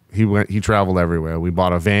he traveled everywhere. We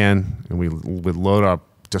bought a van and we would load up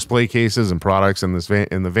display cases and products in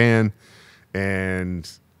the van, and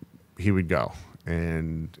he would go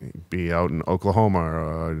and be out in Oklahoma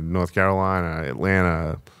or North Carolina,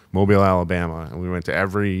 Atlanta, Mobile, Alabama, and we went to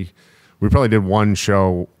we probably did one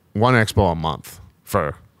expo a month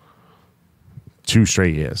for 2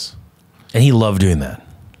 straight years. And he loved doing that.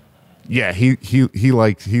 Yeah, he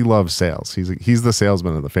loves sales. He's the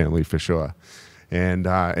salesman of the family for sure,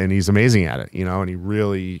 and he's amazing at it, you know. And he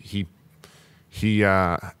really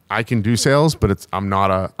I can do sales, but I'm not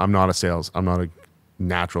a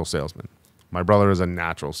natural salesman. My brother is a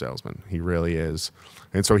natural salesman. He really is,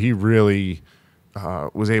 and so he really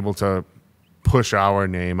was able to push our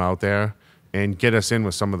name out there and get us in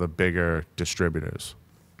with some of the bigger distributors.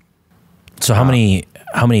 So how many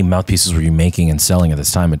mouthpieces were you making and selling at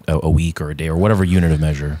this time, a week or a day or whatever unit of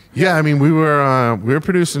measure? Yeah, I mean, we were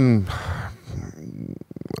producing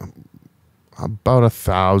about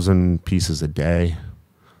 1,000 pieces a day,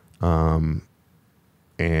 and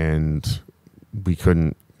we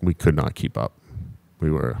could not keep up. They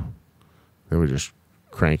were just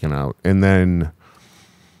cranking out, and then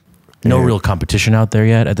no real competition out there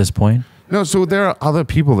yet at this point. No, so there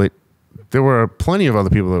were plenty of other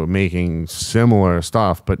people that were making similar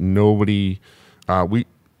stuff, but nobody. They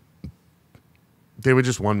were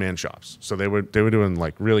just one-man shops, so they were doing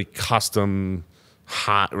like really custom,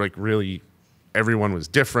 hot, like really. Everyone was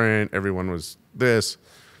different. Everyone was this,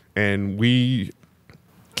 and we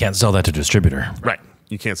can't sell that to a distributor. Right,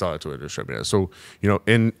 you can't sell it to a distributor. So you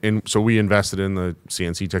know, so we invested in the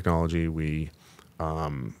CNC technology. We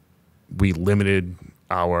limited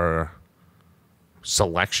our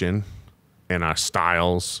selection and our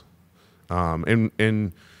styles.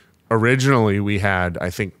 And originally we had, I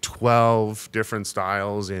think, 12 different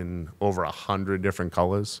styles in over 100 different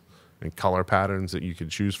colors and color patterns that you could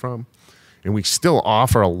choose from. And we still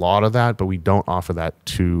offer a lot of that, but we don't offer that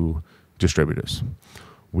to distributors.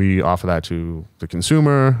 We offer that to the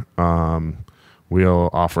consumer. We'll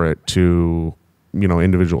offer it to, you know,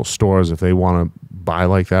 individual stores if they want to buy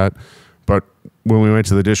like that. But when we went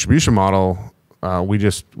to the distribution model, we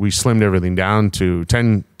slimmed everything down to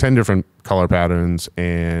 10 different color patterns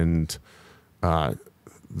and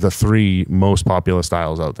the 3 most popular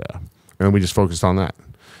styles out there. And we just focused on that.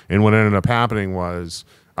 And what ended up happening was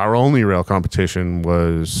our only real competition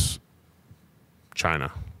was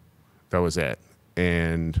China. That was it.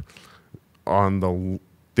 And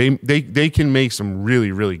they can make some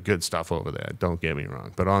really, really good stuff over there, don't get me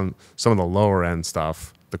wrong. But on some of the lower end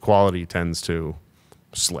stuff, the quality tends to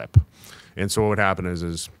slip. And so what would happen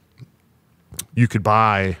is you could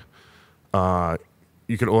buy,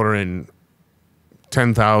 you could order in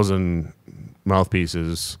 10,000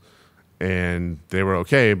 mouthpieces and they were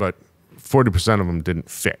okay, but 40% of them didn't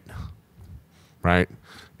fit, right?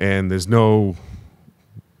 And there's no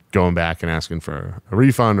going back and asking for a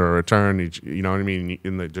refund or a return, you know what I mean?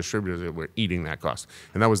 In the distributors that were eating that cost.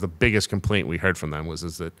 And that was the biggest complaint we heard from them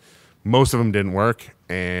is that most of them didn't work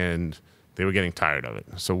and they were getting tired of it.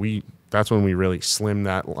 So that's when we really slimmed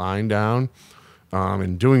that line down.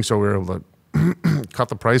 In doing so, we were able to cut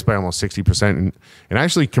the price by almost 60% and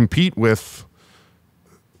actually compete with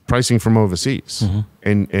pricing from overseas. Mm-hmm.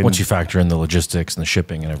 And once you factor in the logistics and the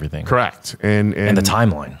shipping and everything. Correct. And the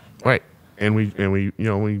timeline. Right. And we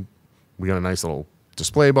got a nice little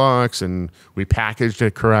display box and we packaged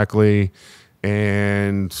it correctly.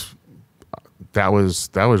 And that was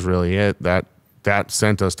really it. That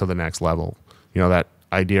sent us to the next level. You know, that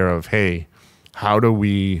idea of, hey, how do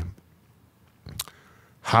we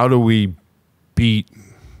beat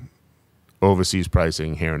overseas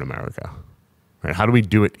pricing here in America? right? How do we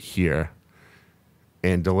do it here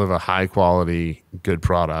and deliver high quality, good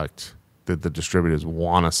product that the distributors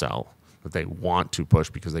want to sell, that they want to push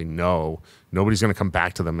because they know nobody's going to come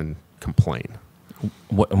back to them and complain.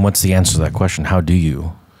 What's the answer to that question? How do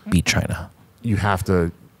you beat China? You have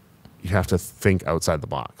to think outside the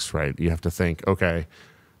box, right? You have to think, okay,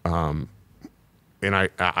 and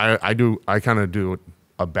I kind of do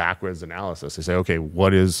a backwards analysis. I say, okay,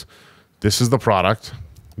 this is the product.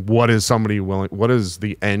 What is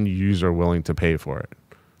the end user willing to pay for it?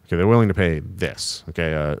 Okay, they're willing to pay this.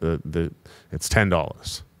 Okay, it's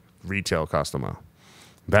 $10, retail customer.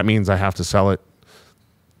 That means I have to sell it.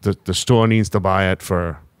 The store needs to buy it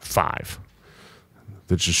for $5.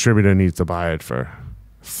 The distributor needs to buy it for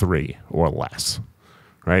 $3 or less,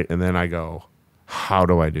 right? And then I go, how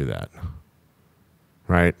do I do that,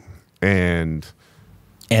 right? And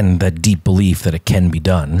that deep belief that it can be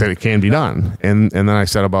done. That it can be done. And then I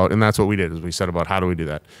set about, and that's what we did, is we set about how do we do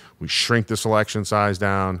that? We shrink the selection size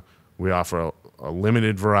down. We offer a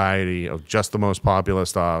limited variety of just the most popular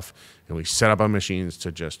stuff. And we set up our machines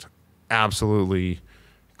to just absolutely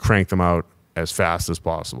crank them out as fast as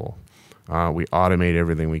possible. We automate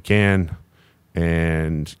everything we can.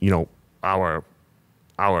 And, our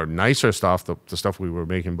nicer stuff, the stuff we were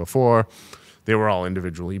making before, they were all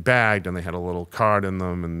individually bagged and they had a little card in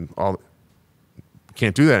them and all. We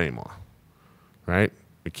can't do that anymore, right?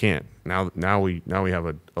 We can't. Now we have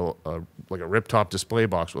a rip top display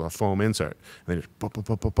box with a foam insert. And they just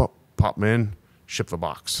pop them in, ship the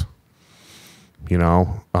box.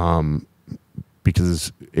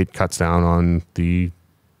 Because it cuts down on the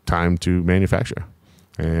time to manufacture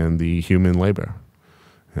and the human labor,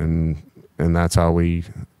 and that's how we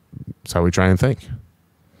try and think.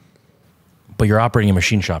 But you're operating a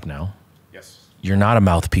machine shop now. Yes. You're not a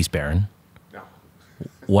mouthpiece baron. No.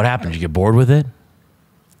 What happened? Did you get bored with it?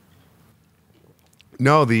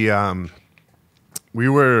 No, we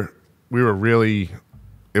were really,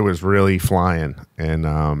 it was really flying. And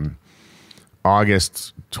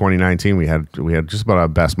August 2019, we had just about our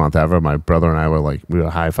best month ever. My brother and I were we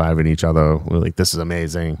were high-fiving each other. We were like, this is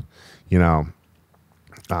amazing.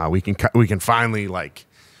 We can finally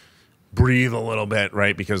breathe a little bit,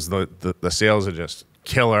 right? Because the sales are just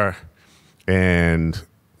killer, and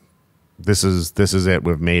this is it.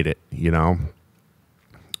 We've made it,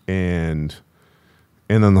 and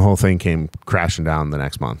then the whole thing came crashing down the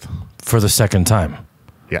next month for the second time.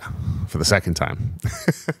 Yeah, for the second time.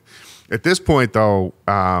 At this point, though,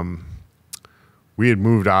 we had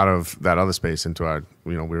moved out of that other space into our,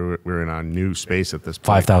 we were in our new space at this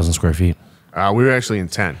point. 5,000 square feet. We were actually in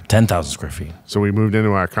 10,000 square feet. So we moved into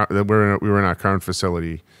we were in our current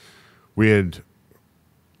facility. We had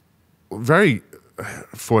very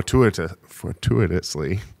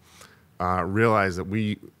fortuitously realized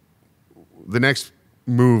that the next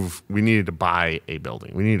move, we needed to buy a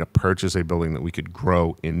building. We needed to purchase a building that we could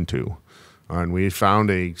grow into. And we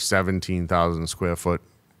found a 17,000 square foot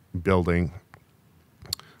building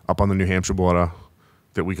up on the New Hampshire border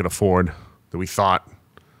that we could afford, that we thought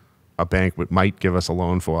a bank might give us a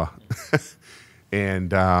loan for.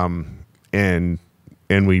 and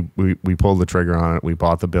we pulled the trigger on it. We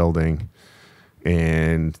bought the building,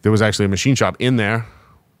 and there was actually a machine shop in there,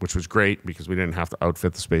 which was great because we didn't have to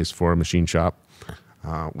outfit the space for a machine shop.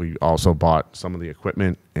 We also bought some of the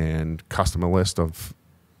equipment and customer list of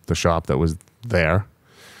the shop that was there.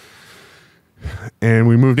 And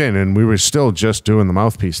we moved in, and we were still just doing the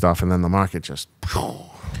mouthpiece stuff, and then the market just...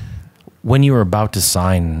 When you were about to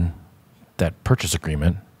sign that purchase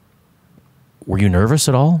agreement, were you nervous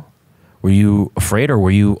at all? Were you afraid, or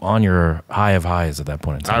were you on your high of highs at that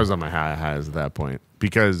point in time? I was on my high of highs at that point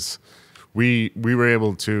because we were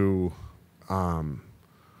able to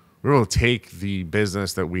take the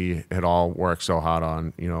business that we had all worked so hard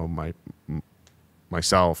on.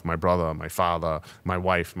 Myself, my brother, my father, my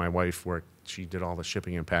wife. My wife worked. She did all the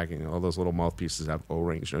shipping and packing. All those little mouthpieces have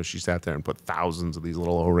O-rings. She sat there and put thousands of these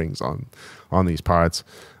little O-rings on these parts.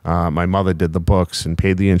 My mother did the books and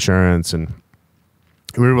paid the insurance, and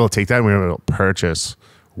we were able to take that and we were able to purchase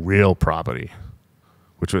real property,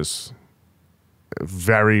 which was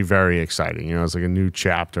very, very exciting. It's like a new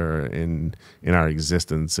chapter in our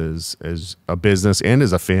existence as a business and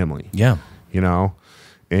as a family. Yeah.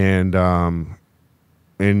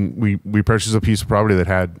 And we purchased a piece of property that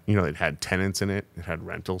had, it had tenants in it. It had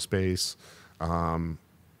rental space. And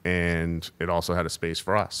it also had a space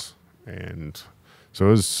for us. And so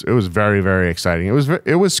it was very, very exciting. It was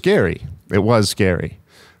scary. It was scary.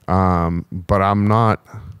 But I'm not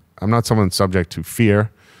someone subject to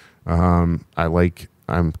fear. I'm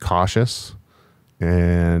cautious,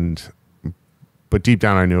 but deep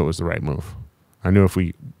down I knew it was the right move. I knew if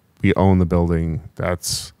we own the building,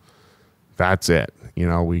 that's it. You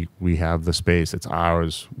know, we have the space. It's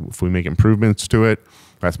ours. If we make improvements to it,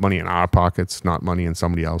 that's money in our pockets, not money in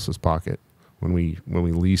somebody else's pocket. When we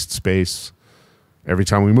leased space, every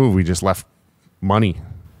time we moved, we just left money.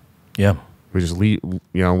 Yeah. We just leave. You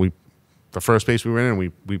know, the first space we were in, we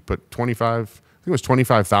put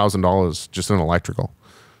 $25,000 just in electrical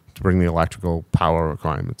to bring the electrical power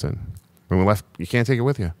requirements in. When we left, you can't take it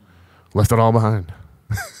with you. Left it all behind.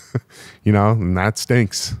 You know, and that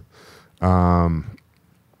stinks.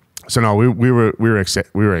 So no, we were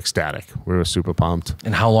ecstatic. We were super pumped.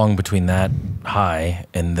 And how long between that high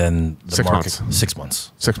and then the 6 market? months. 6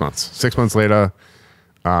 months. 6 months. 6 months later,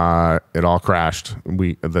 it all crashed.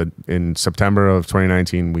 In September of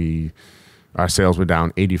 2019, our sales were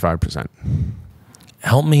down 85%.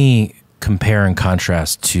 Help me compare and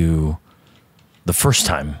contrast to the first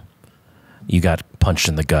time you got punched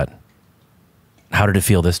in the gut. How did it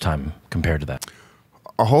feel this time compared to that?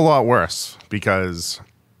 A whole lot worse, because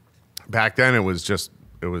back then it was just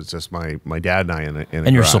my dad and I in a and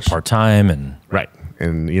you're garage. still part-time and Right.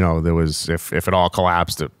 And you know, there was if it all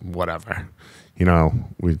collapsed, whatever, you know,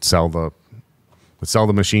 we'd sell the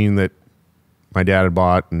machine that my dad had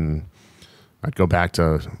bought, and I'd go back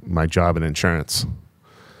to my job in insurance,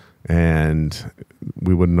 and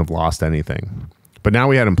we wouldn't have lost anything. But now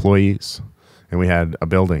we had employees, and we had a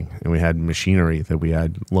building, and we had machinery that we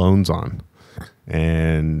had loans on,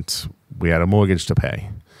 and we had a mortgage to pay.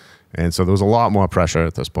 And so there was a lot more pressure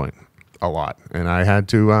at this point, a lot. And I had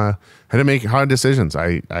to make hard decisions.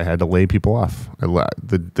 I had to lay people off.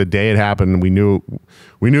 The day it happened, we knew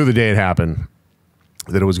the day it happened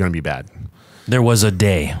that it was going to be bad. there was a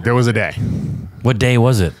day. There was a day. What day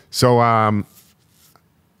was it? So I'm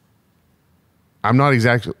not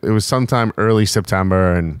exactly. It was sometime early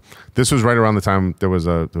September, and this was right around the time there was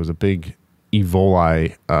a big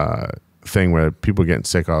Ebola thing where people were getting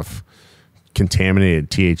sick off contaminated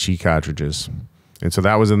THC cartridges, and so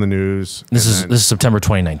that was in the news. This is September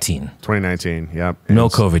 2019. 2019. Yep. No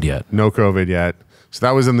COVID yet. No COVID yet. So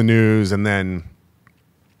that was in the news, and then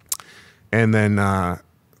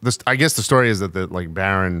this. I guess the story is that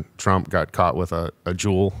Baron Trump got caught with a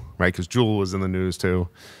Juul, right? Because Juul was in the news too,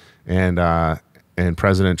 and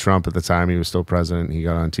President Trump at the time, he was still president, he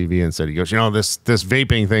got on TV and said, he goes, you know, this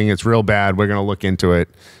vaping thing, it's real bad. We're going to look into it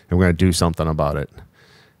and we're going to do something about it.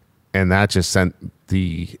 And that just sent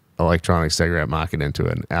the electronic cigarette market into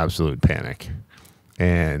an absolute panic.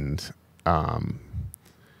 And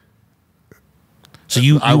so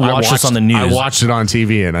you watched this on the news. I watched it on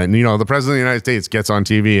TV, and you know, the president of the United States gets on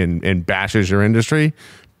TV and bashes your industry,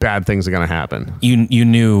 bad things are going to happen. You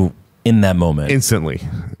knew in that moment instantly,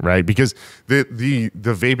 right? Because the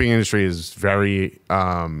vaping industry is very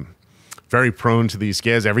very prone to these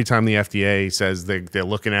scares. Every time the FDA says they're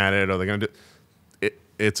looking at it or they're going to do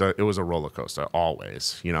it was a roller coaster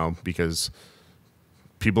always, you know, because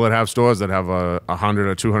people that have stores that have $100,000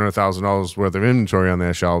 or $200,000 worth of inventory on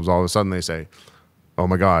their shelves, all of a sudden they say, oh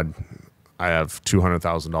my God, I have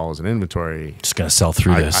 $200,000 in inventory. Just going to sell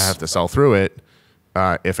through this. I have to sell through it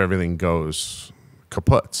if everything goes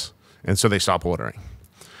kaput. And so they stop ordering.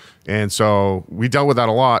 And so we dealt with that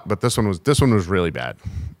a lot, but this one was really bad.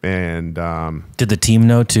 And did the team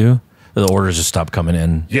know too? The orders just stopped coming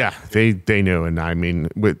in. Yeah, they knew. And I mean,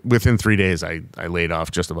 within 3 days, I laid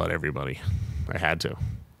off just about everybody. I had to.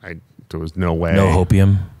 There was no way. No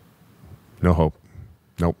hopium. No hope.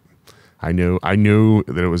 Nope. I knew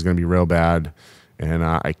that it was going to be real bad, and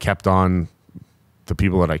I kept on the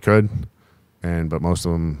people that I could, but most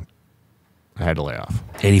of them I had to lay off.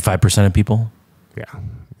 85% of people. Yeah,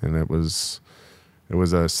 and it was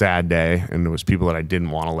a sad day, and there was people that I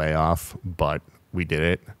didn't want to lay off, but we did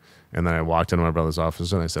it. And then I walked into my brother's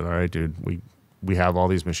office and I said, "All right, dude, we have all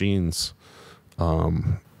these machines.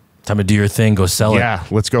 Time to do your thing. Go sell it. Yeah,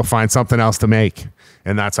 let's go find something else to make."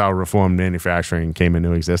 And that's how Reformed Manufacturing came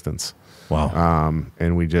into existence. Wow.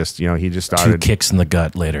 And we just, you know, he just started 2 kicks in the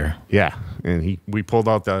gut later. Yeah, and we pulled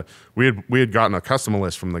out we had gotten a customer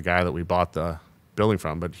list from the guy that we bought the building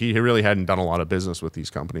from, but he really hadn't done a lot of business with these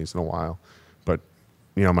companies in a while. But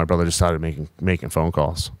you know, my brother just started making phone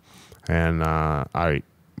calls, and I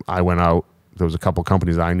went out. There was a couple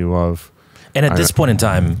companies I knew of, and at this point in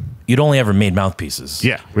time, you'd only ever made mouthpieces.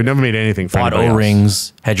 Yeah, we'd never made anything for Bought anybody O-rings,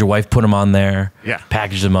 else. had your wife put them on there. Yeah,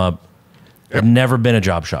 packaged them up. Yep. Had never been a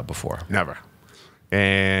job shop before. Never.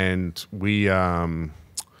 And we, you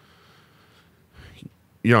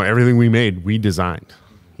know, everything we made, we designed.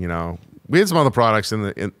 You know, we had some other products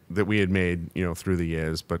that we had made, you know, through the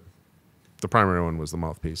years, but the primary one was the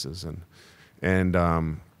mouthpieces, and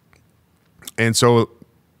so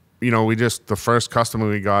the first customer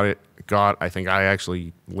we got, I think I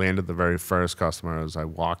actually landed the very first customer as I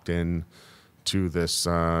walked in to this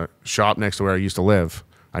shop next to where I used to live.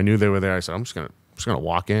 I knew they were there. I said, I'm just gonna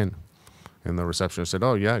walk in. And the receptionist said,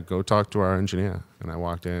 oh yeah, go talk to our engineer. And I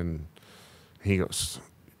walked in. He goes,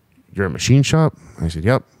 you're a machine shop? I said,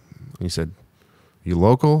 yep. He said, you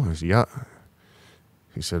local? I said, yeah.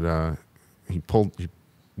 He said, he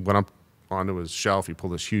went up onto his shelf. He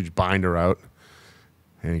pulled this huge binder out,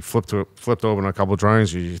 and he flipped open a couple of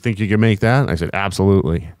drawings. You think you can make that? I said,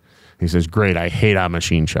 absolutely. He says, great. I hate our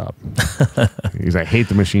machine shop. He goes, I hate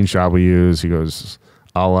the machine shop we use. He goes,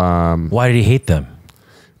 Why did he hate them?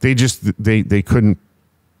 They couldn't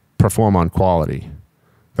perform on quality.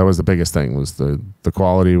 That was the biggest thing. Was the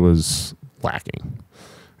quality was lacking,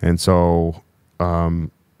 and so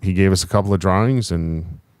he gave us a couple of drawings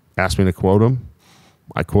and asked me to quote them.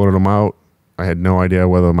 I quoted them out. I had no idea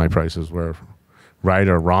whether my prices were right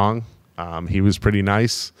or wrong. He was pretty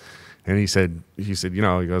nice, and he said, he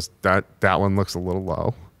goes, that one looks a little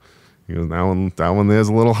low. He goes, that one there's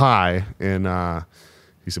a little high, and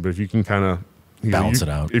he said, but if you can kind of balance it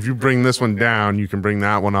out. If you bring this one down, you can bring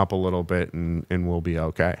that one up a little bit, and we'll be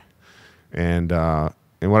okay. And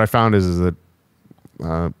what I found is that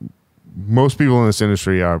most people in this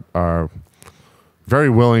industry are very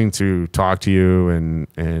willing to talk to you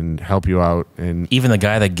and help you out. And even the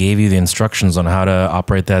guy that gave you the instructions on how to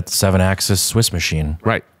operate that 7-axis Swiss machine.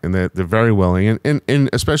 Right. And they're very willing. And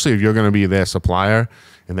especially if you're going to be their supplier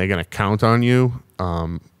and they're going to count on you,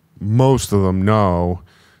 most of them know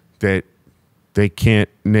that they can't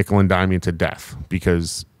nickel and dime you to death,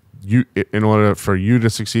 because in order for you to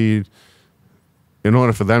succeed, in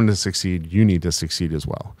order for them to succeed, you need to succeed as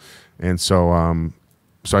well. And so,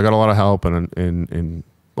 so I got a lot of help, and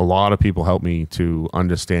a lot of people helped me to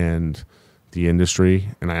understand the industry,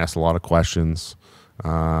 and I asked a lot of questions.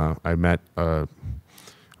 I met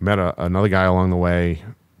another guy along the way.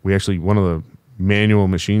 One of the manual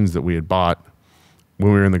machines that we had bought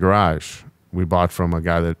when we were in the garage, we bought from a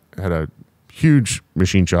guy that had a huge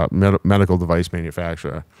machine shop, medical device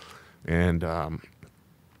manufacturer, and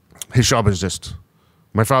his shop is just.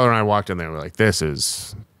 My father and I walked in there. We're like, "This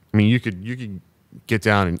is." I mean, you could get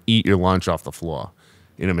down and eat your lunch off the floor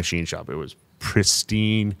in a machine shop. It was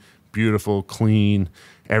pristine, beautiful, clean.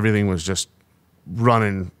 Everything was just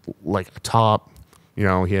running like a top. He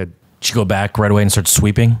had. Did you go back right away and start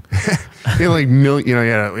sweeping? He had like he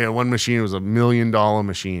had one machine. It was $1 million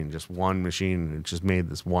machine, just one machine. It just made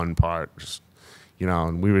this one part,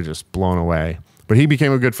 and we were just blown away. But he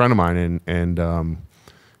became a good friend of mine, and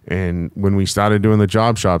when we started doing the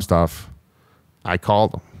job shop stuff, I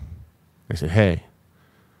called him. I said, "Hey,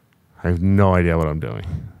 I have no idea what I'm doing."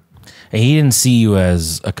 And he didn't see you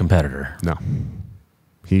as a competitor. No,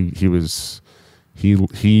 he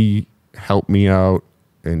helped me out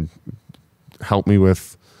and helped me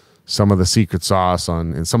with some of the secret sauce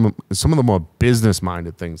and some of the more business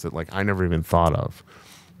minded things that I never even thought of.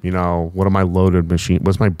 What am I loaded machine?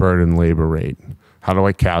 What's my burden labor rate? How do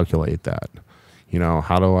I calculate that?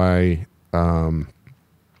 How do I?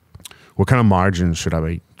 What kind of margins should I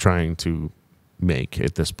be trying to make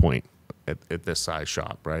at this point at this size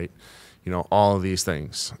shop, right? All of these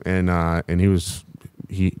things, and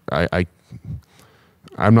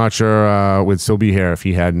I'm not sure would still be here if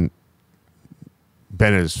he hadn't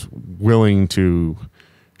been as willing to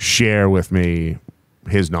share with me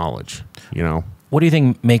his knowledge. What do you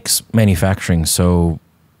think makes manufacturing so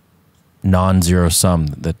non-zero sum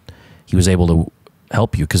that he was able to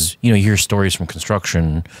help you? Because you hear stories from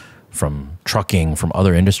construction, from trucking, from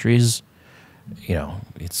other industries.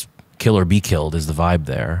 It's kill or be killed is the vibe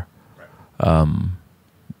there.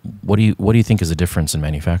 What do you think is the difference in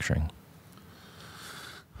manufacturing?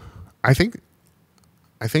 I think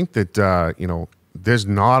that there's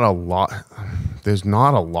not a lot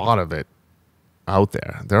of it out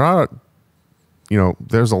there.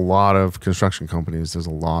 There's a lot of construction companies. There's a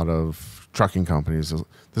lot of trucking companies.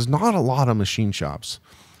 There's not a lot of machine shops.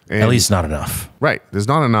 And, at least not enough. Right. There's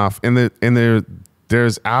not enough.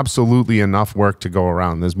 There's absolutely enough work to go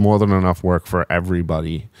around. There's more than enough work for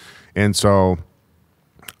everybody. And so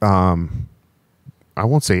I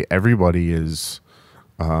won't say everybody is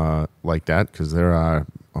like that, because there are,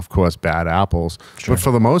 of course, bad apples. Sure. But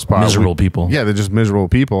for the most part, miserable people. Yeah, they're just miserable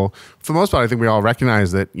people. For the most part, I think we all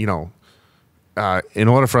recognize that, in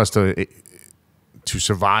order for us to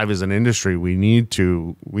survive as an industry, we need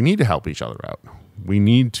to help each other out. We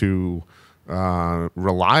need to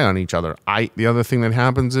rely on each other. The other thing that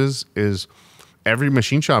happens is every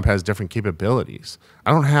machine shop has different capabilities.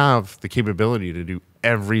 I don't have the capability to do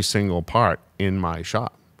every single part in my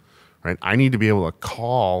shop, right? I need to be able to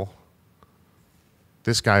call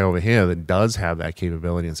this guy over here that does have that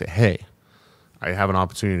capability and say, hey, I have an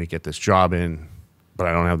opportunity to get this job in, but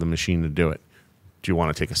I don't have the machine to do it. Do you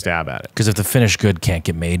want to take a stab at it? Because if the finished good can't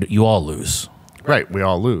get made, you all lose. Right. We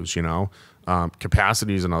all lose, you know.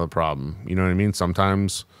 Capacity is another problem. You know what I mean?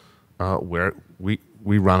 Sometimes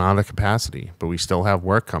we run out of capacity, but we still have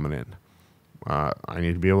work coming in. I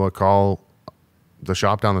need to be able to call the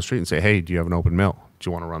shop down the street and say, hey, do you have an open mill? Do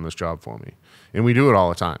you want to run this job for me? And we do it all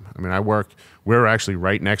the time. I mean, we're actually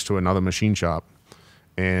right next to another machine shop.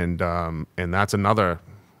 And that's another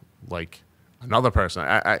person.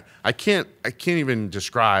 I can't even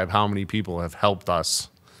describe how many people have helped us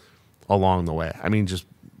along the way. I mean, just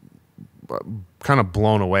kind of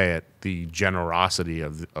blown away at the generosity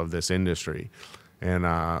of this industry.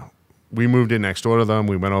 And we moved in next door to them.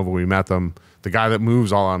 We went over, we met them. The guy that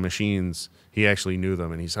moves all our machines, he actually knew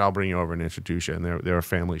them, and he said, I'll bring you over and introduce you. And they're a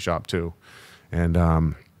family shop too.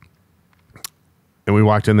 And we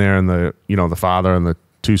walked in there, and the father and the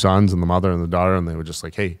two sons and the mother and the daughter, and they were just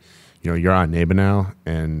like, hey, you're our neighbor now,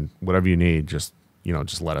 and whatever you need, just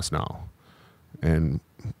let us know. And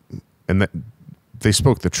they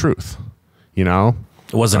spoke the truth, It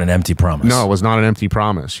wasn't an empty promise. No, it was not an empty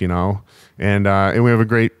promise, And we have a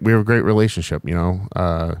great relationship,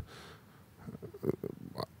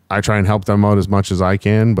 I try and help them out as much as I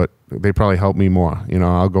can, but they probably help me more.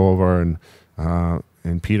 I'll go over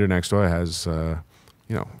and Peter next door has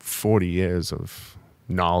 40 years of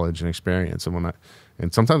knowledge and experience,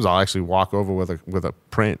 and sometimes I'll actually walk over with a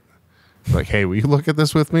print, like, hey, will you look at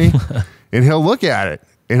this with me? And he'll look at it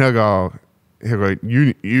and he'll go,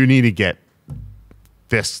 you need to get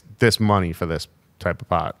this money for this type of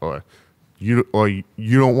pot, or you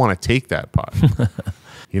don't want to take that pot.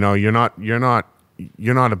 You're not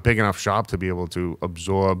a big enough shop to be able to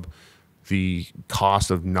absorb the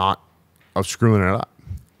cost of screwing it up.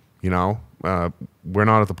 We're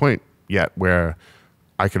not at the point yet where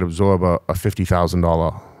I could absorb a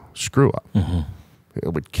 $50,000 screw up. Mm-hmm.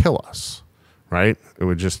 It would kill us, right? It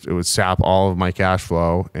would sap all of my cash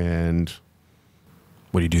flow. And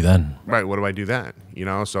what do you do then? Right. What do I do then?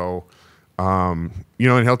 So, and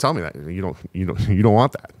he'll tell me that you don't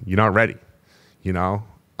want that. You're not ready, because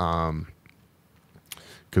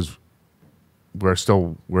we're at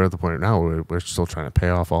the point now where we're still trying to pay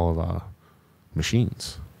off all of our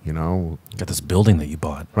machines. Got this building that you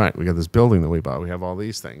bought. Right. We got this building that we bought. We have all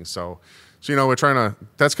these things. So we're trying to,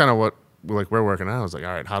 that's kind of what we're working on. It's like, all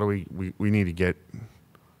right, how do we need to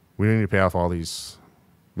pay off all these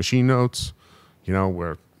machine notes.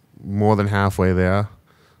 We're more than halfway there.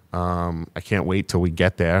 I can't wait till we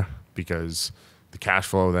get there, because the cash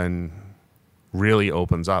flow then really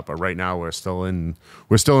opens up. But right now we're still in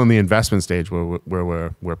the investment stage where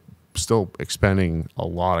we're still expending a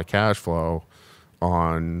lot of cash flow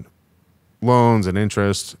on loans and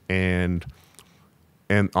interest and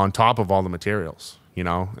on top of all the materials,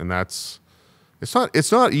 and that's,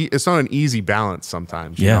 it's not an easy balance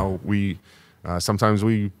sometimes. We sometimes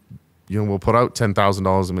we'll put out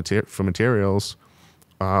 $10,000 for materials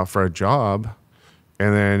for a job,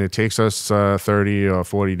 and then it takes us 30 or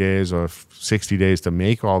 40 days or 60 days to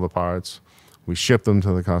make all the parts. We ship them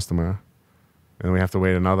to the customer, and we have to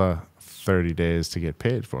wait another 30 days to get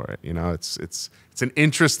paid for it. It's an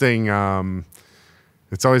interesting,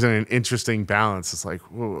 it's always an interesting balance. It's like,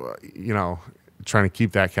 trying to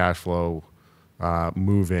keep that cash flow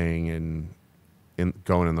moving and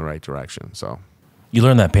going in the right direction. So you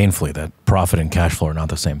learn that painfully, that profit and cash flow are not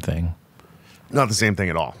the same thing. Not the same thing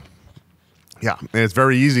at all. Yeah. And it's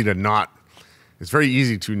very easy to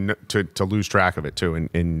lose track of it too,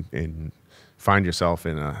 and find yourself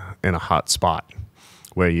in a hot spot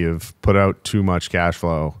where you've put out too much cash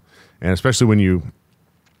flow. And especially when you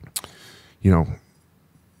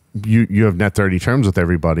have net 30 terms with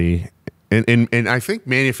everybody. And I think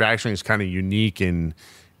manufacturing is kind of unique in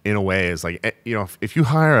a way. Is like, if you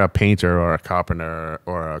hire a painter or a carpenter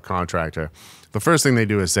or a contractor, the first thing they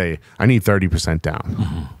do is say, I need 30% down.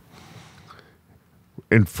 Mm-hmm.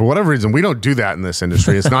 And for whatever reason, we don't do that in this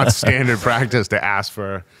industry. It's not standard practice to ask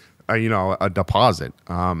for a deposit.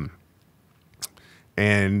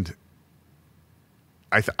 And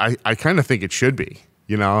I kind of think it should be,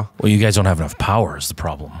 Well, you guys don't have enough power is the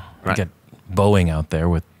problem. Right. You get Boeing out there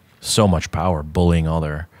with so much power bullying all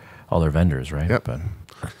their vendors, right? Yep. But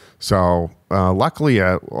so luckily,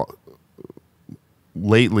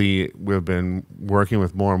 lately we've been working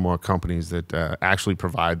with more and more companies that actually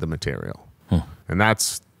provide the material, and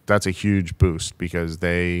that's a huge boost, because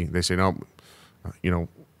they say no,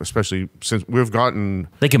 especially since we've gotten,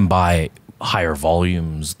 they can buy higher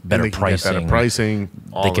volumes, better And they can get pricing. better pricing.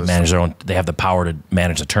 They can manage their own. They have the power to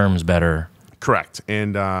manage the terms better. Correct.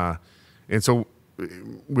 And so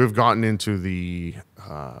we've gotten into the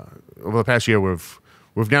over the past year we've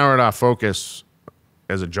narrowed our focus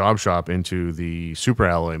as a job shop into the super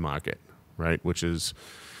alloy market, right? Which is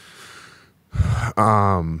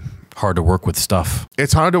Hard to work with stuff.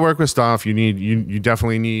 it's hard to work with stuff. You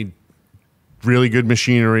definitely need really good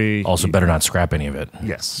machinery. Also, better not scrap any of it.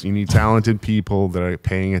 Yes, you need talented people that are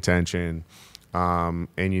paying attention, and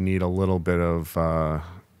you need a little bit of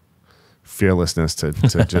fearlessness to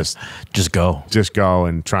just Just go. go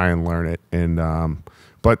and try and learn it. And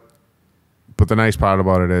but the nice part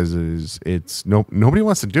about it is it's nobody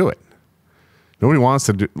wants to do it. Nobody wants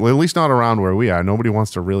to do, at least not around where we are. Nobody wants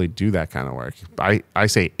to really do that kind of work. I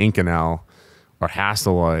say Inconel or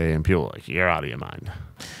Hastelloy, and people are like, you're out of your mind.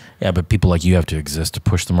 Yeah, but people like you have to exist to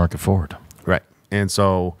push the market forward. Right. And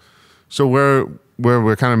so we're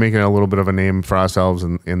kind of making a little bit of a name for ourselves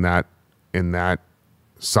in that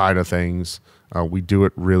side of things. We do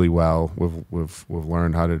it really well. We've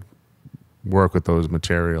learned how to work with those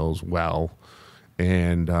materials well,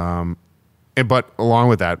 but along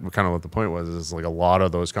with that, kind of what the point was is like a lot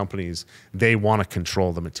of those companies, they want to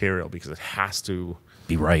control the material because it has to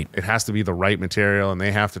Be right. It has to be the right material, and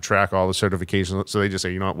they have to track all the certifications. So they just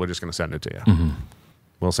say, you know what, we're just going to send it to you. Mm-hmm.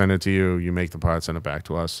 We'll send it to you. You make the part, send it back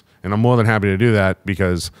to us. And I'm more than happy to do that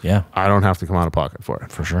because I don't have to come out of pocket for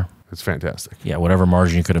it. For sure. It's fantastic. Yeah, whatever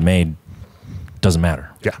margin you could have made doesn't matter.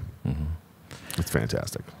 Yeah. Mm-hmm. It's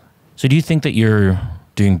fantastic. So do you think that you're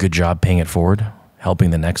doing a good job paying it forward,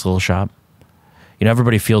 helping the next little shop? You know,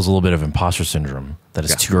 everybody feels a little bit of imposter syndrome that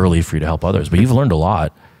it's too early for you to help others, but you've learned a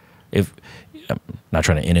lot. If I'm not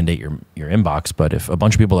trying to inundate your inbox, but if a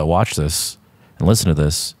bunch of people that watch this and listen to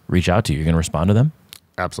this reach out to you, you're going to respond to them?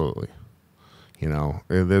 Absolutely. You know,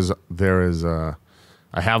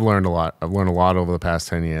 I have learned a lot. I've learned a lot over the past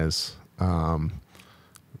 10 years.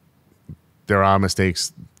 There are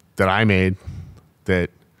mistakes that I made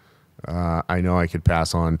that I know I could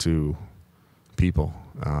pass on to people.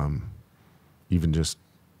 Even just,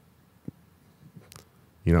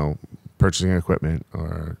 you know, purchasing equipment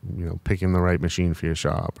or, you know, picking the right machine for your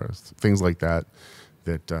shop or things like that,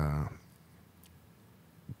 that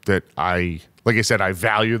I, like I said, I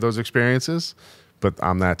value those experiences, but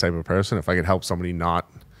I'm that type of person. If I could help somebody not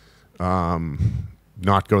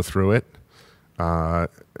go through it,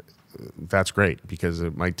 that's great because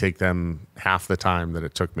it might take them half the time that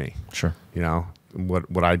it took me. Sure. You know,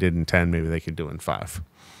 what I did in 10, maybe they could do in 5.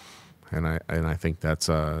 And I think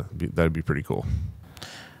that'd be pretty cool.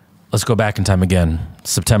 Let's go back in time again.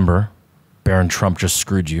 September, Barron Trump just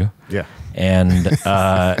screwed you. Yeah. And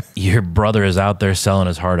your brother is out there selling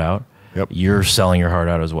his heart out. Yep. You're selling your heart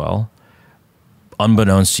out as well.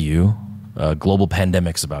 Unbeknownst to you, a global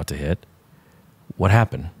pandemic's about to hit. What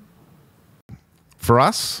happened? For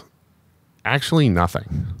us, actually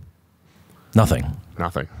nothing. Nothing.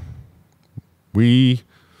 Nothing. We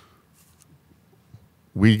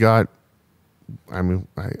got,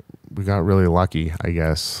 we got really lucky, I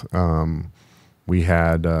guess. We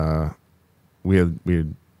had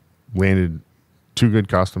landed 2 good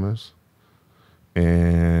customers,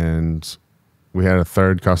 and we had a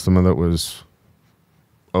 3rd customer that was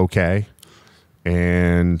okay,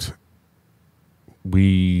 and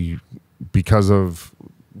because of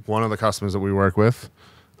one of the customers that we work with,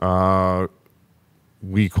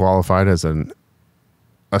 we qualified as an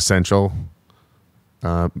essential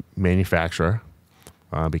manufacturer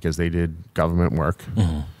because they did government work,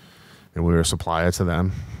 and we were a supplier to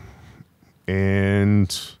them.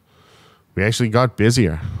 And we actually got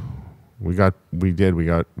busier. We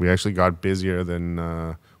actually got busier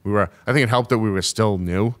than we were. I think it helped that we were still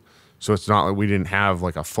new, so it's not like we didn't have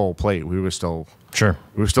like a full plate. We were still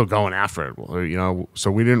going after it, you know. So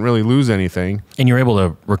we didn't really lose anything. And you're able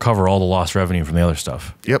to recover all the lost revenue from the other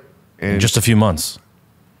stuff. Yep. And in just a few months.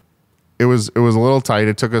 It was a little tight.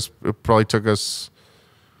 It probably took us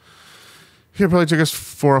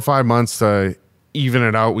 4 or 5 months to even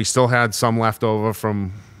it out. We still had some left over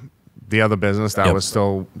from the other business that was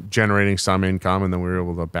still generating some income, and then we were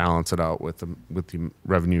able to balance it out with the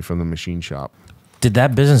revenue from the machine shop. Did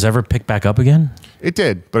that business ever pick back up again? It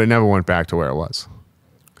did, but it never went back to where it was.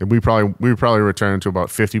 We probably returned to about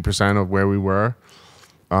 50% of where we were,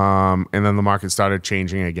 and then the market started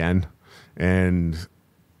changing again, and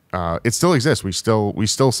it still exists. We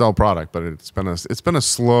still sell product, but it's been a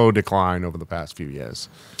slow decline over the past few years.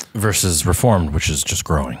 Versus Reformed, which is just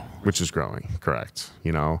growing. Which is growing, correct.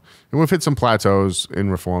 You know, and we've hit some plateaus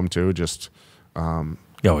in Reform too. Just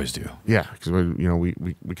You always do. Yeah, because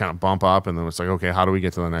we kind of bump up, and then it's like, okay, how do we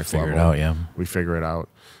get to the next level? Figure it out, yeah. We figure it out.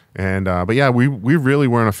 And but yeah, we really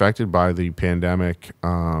weren't affected by the pandemic.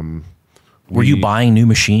 Were you buying new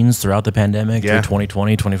machines throughout the pandemic, Yeah. through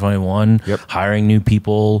 2020, 2021, Yep. hiring new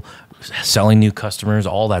people, selling new customers,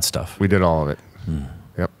 all that stuff? We did all of it.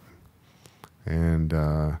 Yep. And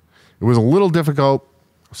it was a little difficult.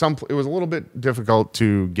 It was a little bit difficult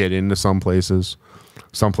to get into some places.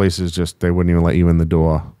 Some places just they wouldn't even let you in the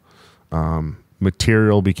door.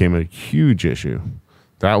 Material became a huge issue.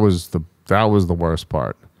 That was the worst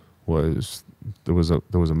part. Was there was a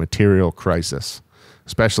material crisis,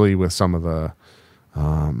 especially with some of the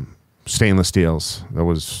stainless steels. It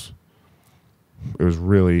was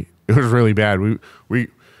really bad. We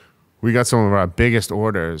got some of our biggest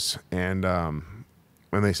orders, and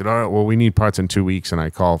they said, all right, well, we need parts in 2 weeks, and I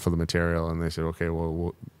called for the material, and they said, okay,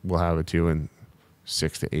 well, we'll have it to you in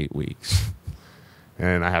 6 to 8 weeks.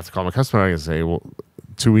 And I have to call my customer and say, well,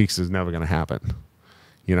 2 weeks is never going to happen.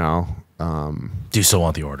 Do you still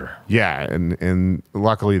want the order? Yeah, and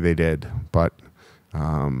luckily they did, but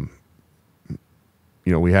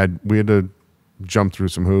we had to jump through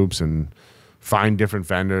some hoops and find different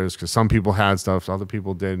vendors because some people had stuff, other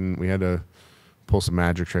people didn't. We had to pull some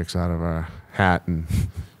magic tricks out of our hat and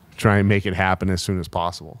try and make it happen as soon as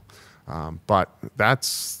possible. But that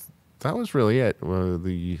was really it.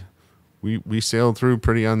 We sailed through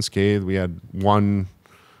pretty unscathed. We had one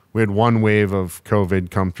wave of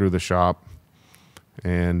COVID come through the shop,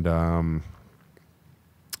 and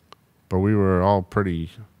but we were all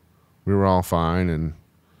fine, and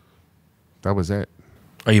that was it.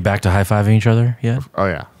 Are you back to high-fiving each other yet? Oh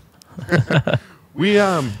yeah. We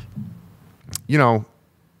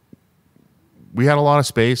we had a lot of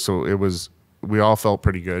space, so we all felt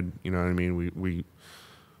pretty good. You know what I mean?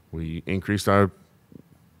 We increased our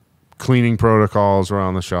cleaning protocols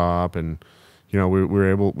around the shop, and we were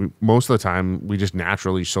able. Most of the time, we just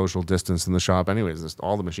naturally social distance in the shop. Anyways,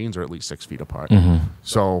 all the machines are at least 6 feet apart,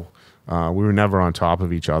 so we were never on top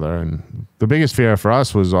of each other. And the biggest fear for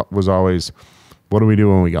us was always, what do we do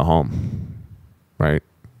when we go home? Right?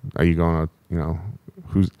 Are you going to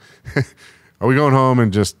who's are we going home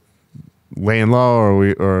and just laying low,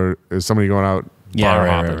 or is somebody going out bar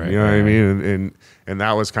hopping? Right, you know what I mean? And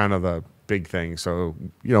that was kind of the big thing. So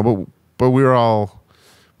but we were all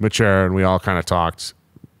mature, and we all kind of talked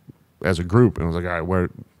as a group, and it was like, all right,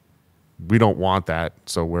 we don't want that,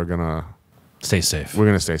 so we're gonna stay safe. We're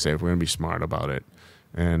gonna stay safe. We're gonna be smart about it,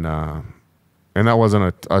 and that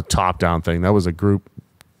wasn't a top down thing. That was a group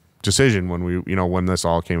decision when this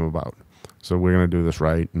all came about. So we're gonna do this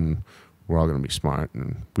right, and we're all gonna be smart,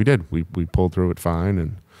 and we did. We pulled through it fine,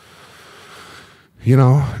 and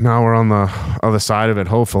now we're on the other side of it,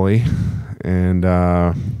 hopefully, and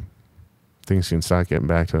things can start getting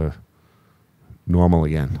back to normal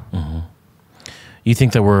again. Mm-hmm. You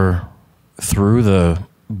think that we're through the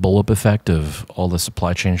bullwhip effect of all the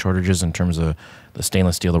supply chain shortages in terms of the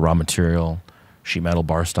stainless steel, the raw material, sheet metal,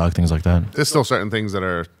 bar stock, things like that? There's still certain things that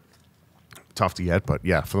are tough to get, but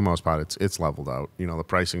yeah, for the most part, it's leveled out. The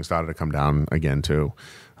pricing started to come down again too.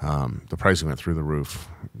 The pricing went through the roof.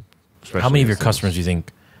 How many of your customers do you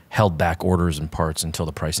think held back orders and parts until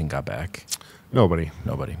the pricing got back? Nobody.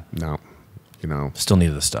 No. Still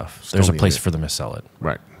needed the stuff. There's a place for them to sell it.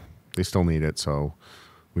 Right. They still need it, so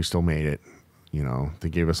we still made it. They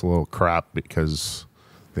gave us a little crap because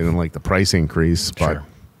they didn't like the price increase, Sure.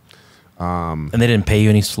 But and they didn't pay you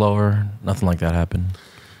any slower? Nothing like that happened?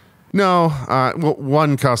 No. Well,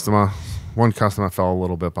 one customer fell a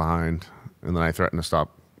little bit behind, and then I threatened to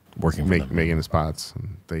stop working for them. Making his spots,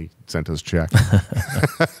 and they sent us a check.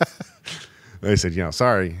 They said,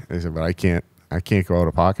 sorry. They said, but I can't go out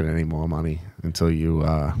of pocket any more money until you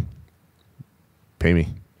pay me.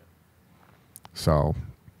 So,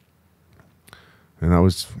 and that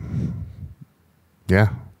was, yeah.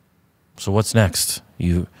 So what's next?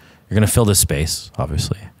 You're going to fill this space,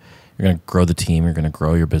 obviously. You're going to grow the team. You're going to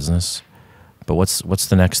grow your business. But what's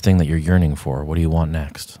the next thing that you're yearning for? What do you want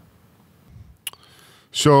next?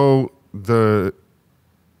 So the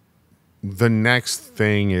next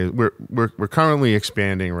thing is we're currently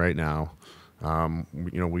expanding right now.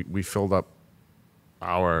 We filled up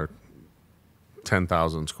our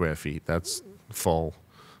 10,000 square feet. That's full.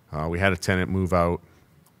 We had a tenant move out,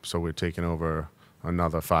 so we're taking over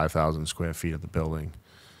another 5,000 square feet of the building,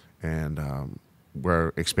 and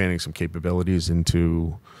we're expanding some capabilities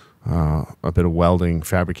into a bit of welding,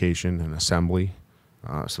 fabrication, and assembly.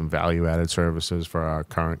 Some value-added services for our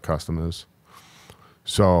current customers.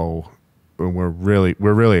 So we're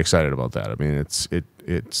really excited about that. I mean, it's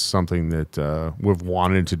something that we've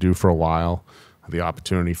wanted to do for a while. the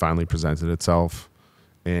opportunity finally presented itself,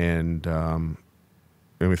 and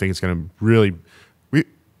we think it's going to really,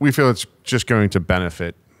 we feel it's just going to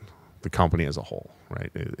benefit the company as a whole,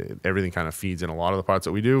 right? Everything kind of feeds in a lot of the parts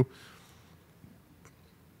that we do.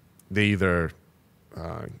 They either,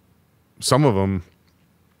 some of them,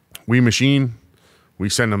 we machine, we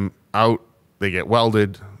send them out, they get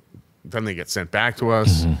welded, then they get sent back to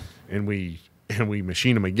us, and we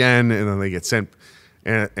machine them again, and then they get sent,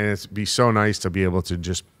 and it'd be so nice to be able to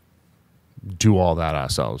just do all that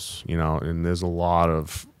ourselves, you know. And there's a lot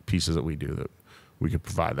of pieces that we do that we could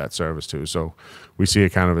provide that service to. So we see it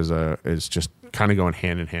kind of as just kind of going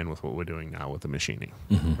hand in hand with what we're doing now with the machining,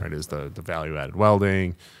 right? Is the value added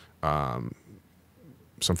welding,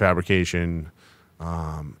 some fabrication,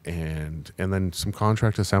 and then some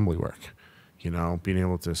contract assembly work, you know, being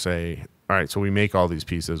able to say, all right, so we make all these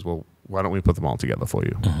pieces. Well, why don't we put them all together for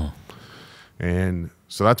you? And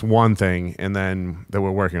so that's one thing. And then that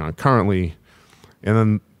we're working on currently. And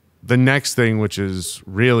then the next thing, which is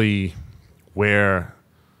really where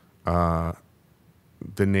the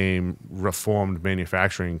name Reformed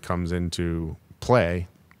Manufacturing comes into play,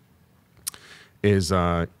 is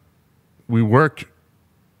we work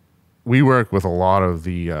with a lot of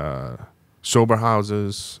the sober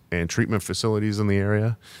houses and treatment facilities in the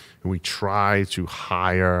area, and we try to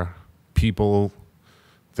hire people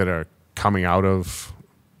that are coming out of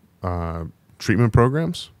treatment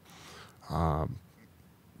programs.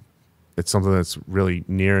 It's something that's really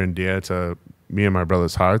near and dear to me and my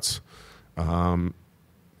brother's hearts. And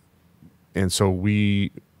so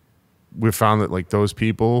we've found that, like, those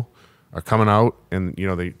people are coming out, and, you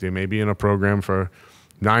know, they may be in a program for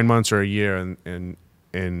 9 months or a year,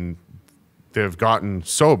 and they've gotten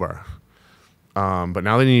sober, but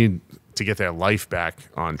now they need to get their life back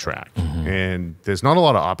on track. And there's not a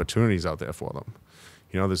lot of opportunities out there for them.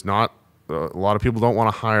 You know, there's not a lot of people don't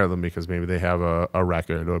want to hire them because maybe they have a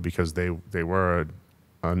record, or because they were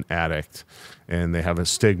an addict and they have a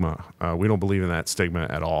stigma. We don't believe in that stigma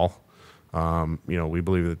at all. You know, we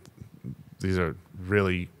believe that these are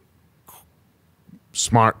really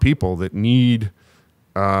smart people that need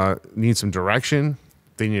some direction.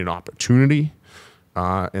 They need an opportunity,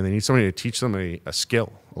 and they need somebody to teach them a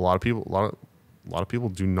skill. A lot of people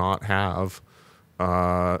do not have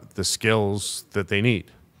the skills that they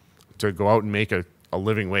need to go out and make a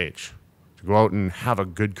living wage, to go out and have a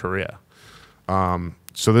good career.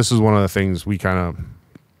 So this is one of the things we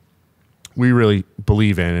really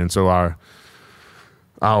believe in. And so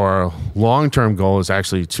our long-term goal is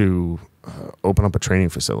actually to open up a training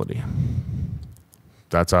facility.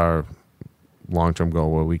 That's our long-term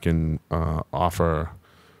goal, where we can offer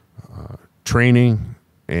training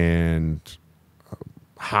and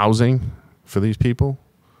housing for these people,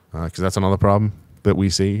 because that's another problem that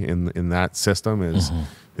we see in that system is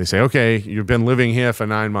they say, okay, you've been living here for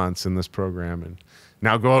 9 months in this program, and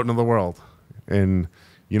now go out into the world. And,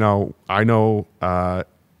 you know, I know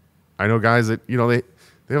guys that, you know, they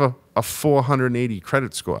have a 480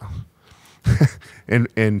 credit score and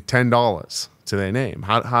 $10 to their name.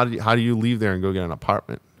 How do you leave there and go get an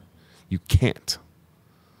apartment? You can't.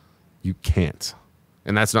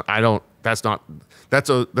 And that's a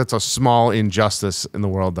small injustice in the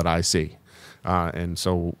world that I see. And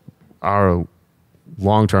so our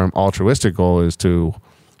long-term altruistic goal is to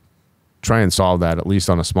try and solve that, at least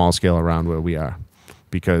on a small scale around where we are,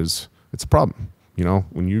 because it's a problem. You know,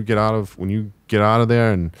 when you get out of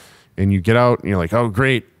there and you get out and you're like, oh,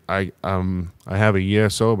 great, I have a year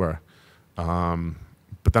sober,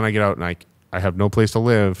 but then I get out and I have no place to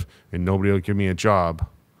live and nobody will give me a job,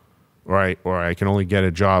 or I can only get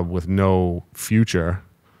a job with no future.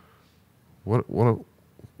 What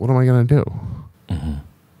am I gonna do?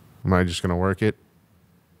 Am I just gonna work at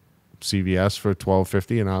CVS for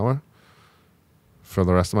 $12.50 an hour for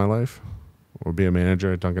the rest of my life, or be a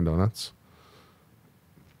manager at Dunkin' Donuts?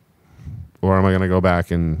 Or am I going to go back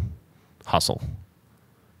and hustle?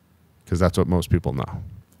 Because that's what most people know.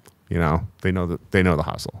 You know, they know the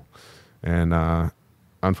hustle. And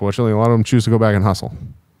unfortunately, a lot of them choose to go back and hustle.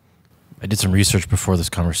 I did some research before this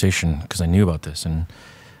conversation because I knew about this, and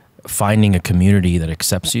finding a community that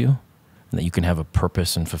accepts you and that you can have a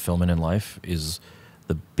purpose and fulfillment in life is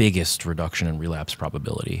the biggest reduction in relapse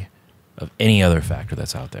probability of any other factor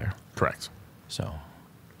that's out there. Correct. So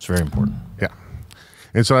it's very important. Yeah.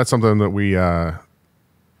 And so that's something that we, like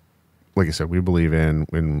I said, we believe in,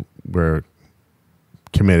 and we're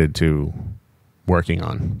committed to working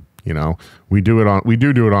on. You know, we do it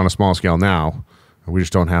on a small scale now. We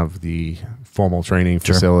just don't have the formal training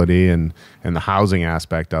facility and the housing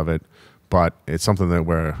aspect of it, but it's something that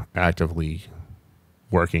we're actively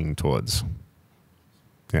working towards.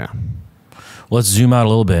 Yeah. Well, let's zoom out a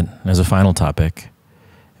little bit as a final topic.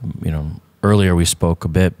 Earlier we spoke a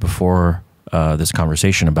bit before this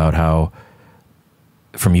conversation about how,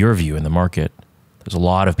 from your view in the market, there's a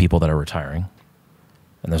lot of people that are retiring,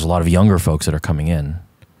 and there's a lot of younger folks that are coming in.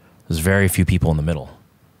 There's very few people in the middle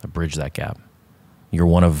that bridge that gap. You're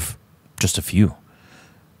one of just a few.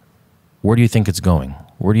 Where do you think it's going?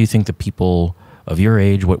 Where do you think the people of your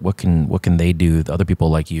age, what can they do, the other people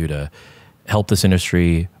like you, to help this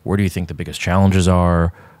industry? Where do you think the biggest challenges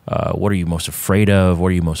are? What are you most afraid of? What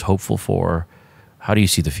are you most hopeful for? How do you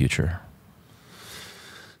see the future?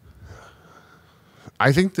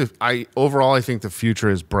 I think overall I think the future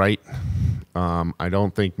is bright. I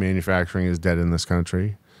don't think manufacturing is dead in this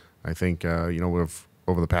country. I think we've,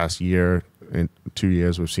 over the past year and 2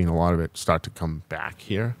 years, we've seen a lot of it start to come back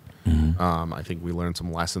here. Mm-hmm. I think we learned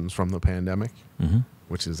some lessons from the pandemic,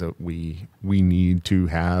 which is that we need to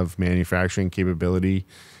have manufacturing capability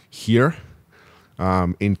here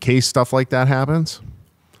in case stuff like that happens.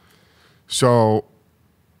 So,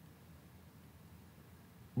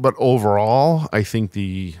 but overall, I think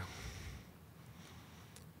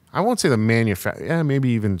I won't say maybe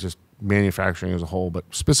even just manufacturing as a whole, but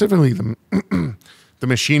specifically the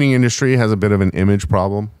machining industry has a bit of an image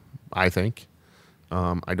problem, I think.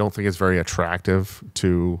 I don't think it's very attractive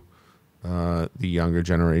to the younger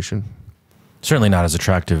generation. Certainly not as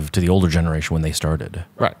attractive to the older generation when they started.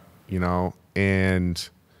 Right. And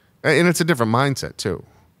it's a different mindset too,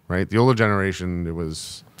 right? The older generation, it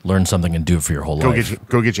was learn something and do it for your whole life.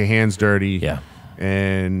 Go get your hands dirty. Yeah.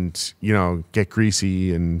 And, get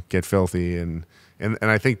greasy and get filthy. And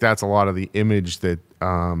I think that's a lot of the image that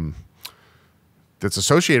that's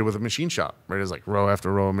associated with a machine shop, right? It's like row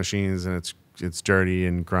after row of machines, and it's dirty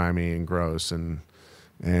and grimy and gross, and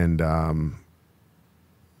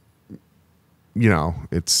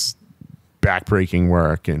it's backbreaking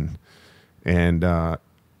work, and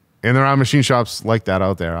there are machine shops like that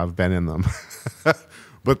out there. I've been in them.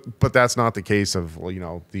 But that's not the case of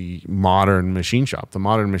the modern machine shop. The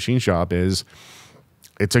modern machine shop it's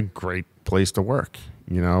a great place to work.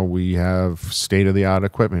 We have state of the art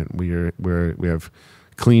equipment. We have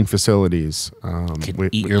clean facilities.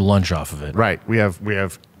 Eat your lunch off of it. Right.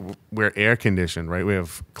 We're air conditioned. Right. We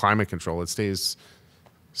have climate control. It stays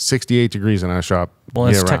 68 degrees in our shop. Well,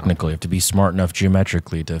 it's technical. You have to be smart enough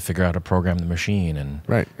geometrically to figure out how to program the machine, and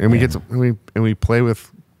right. And we play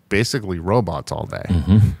with basically robots all day,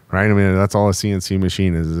 right? I mean, that's all a CNC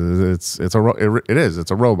machine is. It's a robot,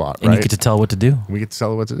 and right? you get to tell what to do. We get to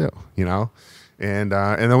tell it what to do, and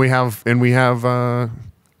then we have one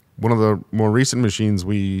of the more recent machines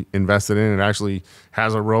we invested in. It actually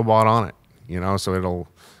has a robot on it, so it'll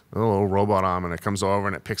a little robot arm, and it comes over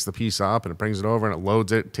and it picks the piece up and it brings it over and it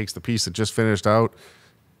loads it, takes the piece that just finished out,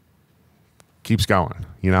 keeps going,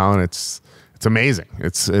 and it's amazing.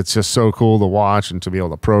 It's just so cool to watch and to be able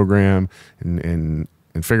to program and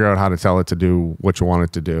figure out how to tell it to do what you want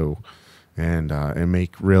it to do, and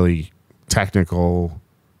make really technical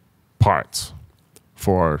parts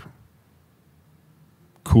for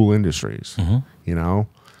cool industries. So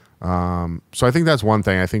I think that's one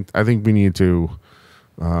thing. I think we need to,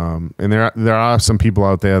 and there are some people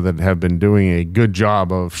out there that have been doing a good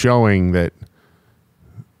job of showing that.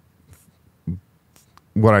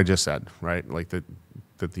 What I just said, right? Like that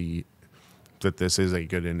this is a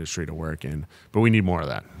good industry to work in, but we need more of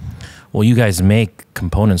that. Well, you guys make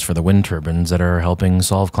components for the wind turbines that are helping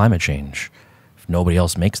solve climate change. If nobody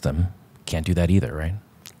else makes them, can't do that either, right?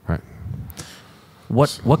 Right.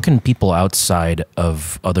 What can people outside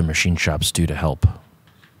of other machine shops do to help?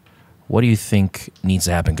 What do you think needs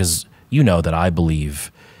to happen? Because that I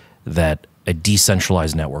believe that a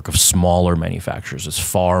decentralized network of smaller manufacturers is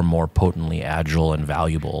far more potently agile and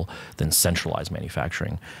valuable than centralized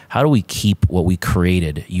manufacturing. How do we keep what we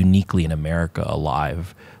created uniquely in America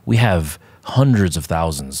alive? We have hundreds of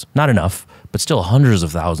thousands, not enough, but still hundreds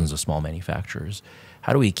of thousands of small manufacturers.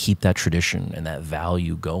 How do we keep that tradition and that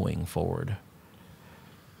value going forward?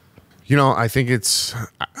 I think it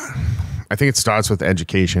starts with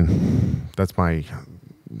education. That's my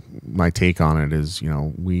take on it is,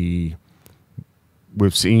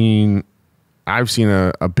 I've seen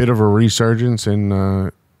a bit of a resurgence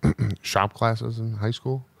in shop classes in high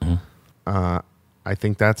school. I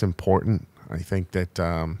think that's important. I think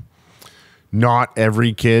that not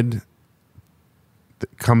every kid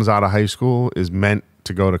that comes out of high school is meant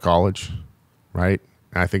to go to college, right?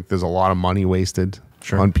 I think there's a lot of money wasted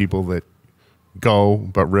on people that go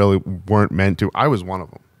but really weren't meant to. I was one of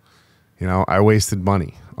them. I wasted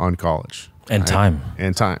money on college. And time.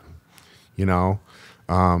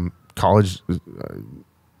 College,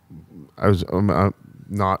 I was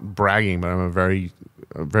not bragging, but I'm a very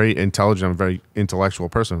intelligent, I'm a very intellectual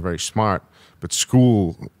person, I'm very smart. But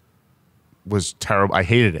school was terrible. I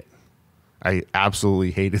hated it. I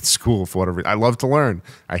absolutely hated school for whatever. I love to learn.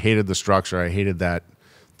 I hated the structure. I hated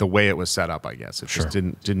the way it was set up. I guess it just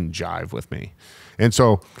didn't jive with me. And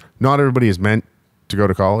so, not everybody is meant to go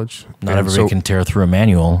to college. Not everybody can tear through a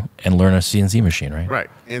manual and learn a CNC machine, right? Right.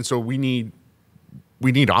 And so we need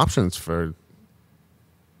options for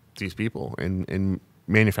these people, and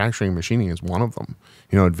manufacturing machining is one of them.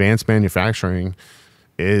 Advanced manufacturing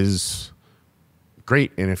is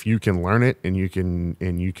great, and if you can learn it and you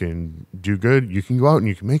can do good, you can go out and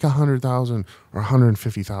you can make $100,000 or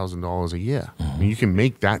 $150,000 a year. I mean, you can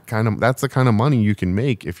make that's the kind of money you can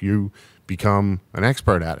make if you become an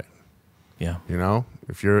expert at it. Yeah.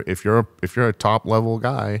 If you're a top level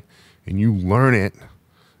guy and you learn it,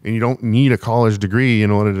 and you don't need a college degree in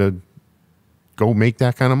order to go make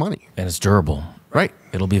that kind of money. And it's durable. Right.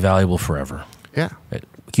 It'll be valuable forever. Yeah.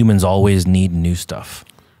 Humans always need new stuff.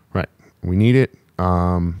 Right. We need it.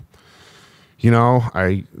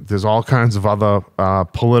 There's all kinds of other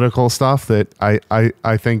political stuff that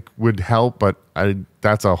I think would help, but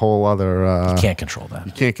that's a whole other. You can't control that.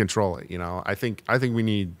 You can't control it.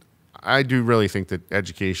 I do really think that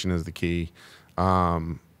education is the key.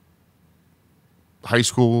 High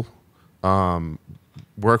school,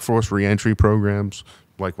 workforce reentry programs,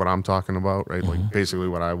 like what I'm talking about, right? Like basically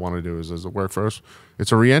what I want to do is as a workforce,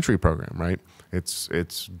 it's a reentry program, right?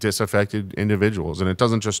 It's disaffected individuals, and it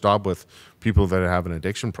doesn't just stop with people that have an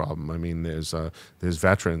addiction problem. I mean, there's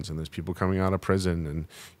veterans and there's people coming out of prison, and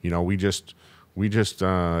we just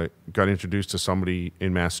got introduced to somebody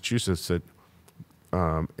in Massachusetts that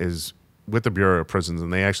is with the Bureau of Prisons,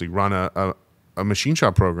 and they actually run a machine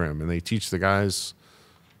shop program, and they teach the guys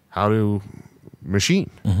how to machine.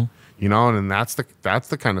 And that's the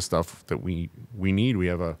kind of stuff that we need. We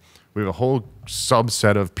have a whole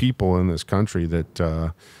subset of people in this country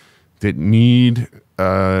that need,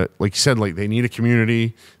 like you said, like they need a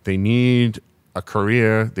community, they need a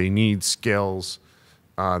career, they need skills.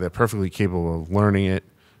 They're perfectly capable of learning it,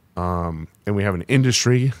 and we have an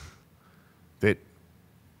industry that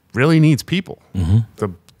really needs people.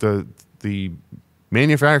 The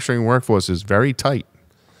manufacturing workforce is very tight.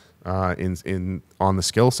 On the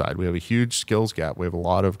skill side, we have a huge skills gap. We have a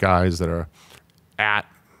lot of guys that are at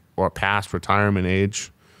or past retirement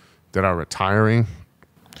age that are retiring.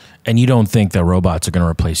 And you don't think that robots are going to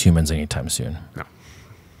replace humans anytime soon? No.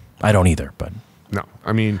 I don't either, but no.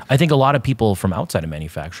 I mean, I think a lot of people from outside of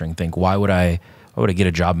manufacturing think, why would I get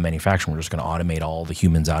a job in manufacturing? We're just going to automate all the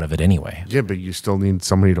humans out of it anyway. Yeah, but you still need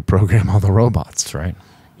somebody to program all the robots. That's right.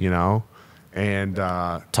 And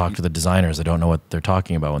talk to the designers that don't know what they're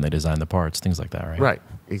talking about when they design the parts, things like that, right? Right,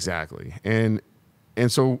 exactly. And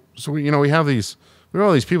so we have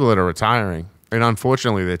all these people that are retiring, and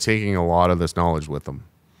unfortunately, they're taking a lot of this knowledge with them,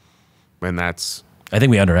 and that's. I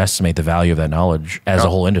think we underestimate the value of that knowledge as a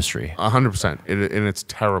whole industry. 100%, and it's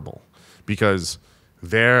terrible because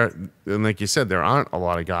and like you said, there aren't a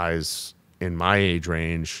lot of guys in my age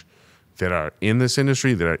range that are in this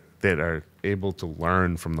industry that are able to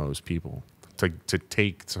learn from those people. To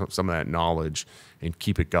take some of that knowledge and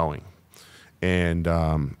keep it going, and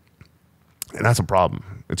that's a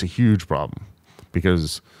problem. It's a huge problem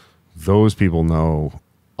because those people know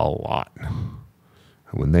a lot.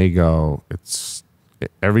 When they go, it's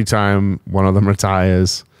every time one of them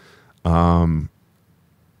retires, we're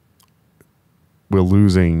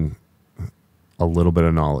losing a little bit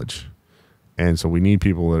of knowledge, and so we need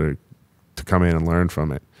people to come in and learn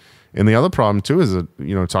from it. And the other problem too is that,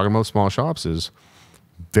 talking about small shops is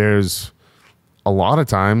there's a lot of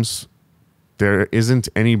times there isn't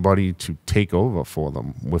anybody to take over for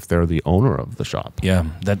them if they're the owner of the shop. Yeah,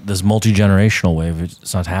 this multi-generational wave,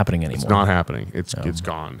 it's not happening anymore. It's not happening. It's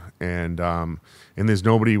gone. And there's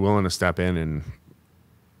nobody willing to step in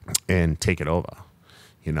and take it over,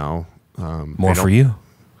 More for you.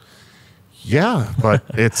 Yeah, but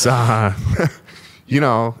it's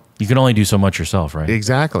you can only do so much yourself, right?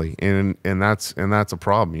 Exactly, and that's a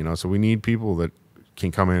problem, So we need people that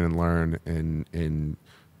can come in and learn and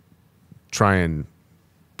try and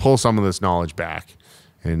pull some of this knowledge back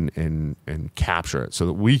and capture it so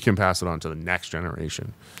that we can pass it on to the next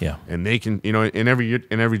generation. Yeah, and they can, in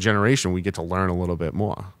every generation we get to learn a little bit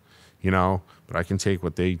more, But I can take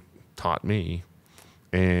what they taught me,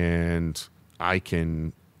 and I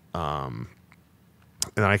can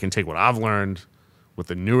take what I've learned with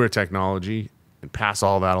the newer technology and pass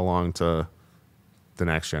all that along to the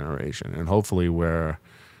next generation. And hopefully we're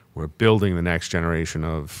building the next generation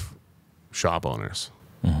of shop owners,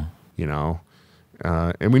 And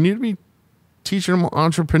we need to be teaching them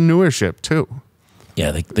entrepreneurship too.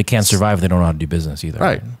 Yeah, they can't survive if they don't know how to do business either.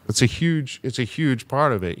 Right. It's a huge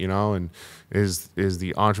part of it, you know, and is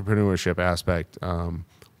the entrepreneurship aspect,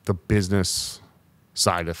 the business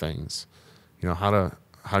side of things. You know,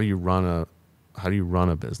 how do you run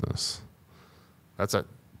a business? That's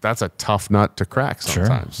a tough nut to crack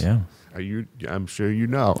sometimes. Sure, yeah. I'm sure you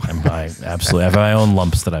know. Absolutely. I have my own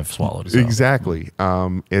lumps that I've swallowed. So. Exactly.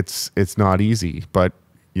 It's not easy, but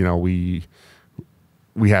you know, we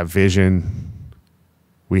have vision.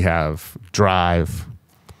 We have drive,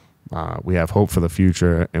 we have hope for the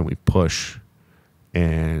future, and we push,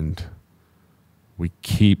 and we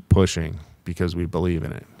keep pushing because we believe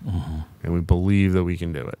in it, and we believe that we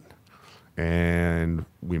can do it. And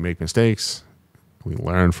we make mistakes, we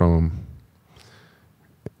learn from them,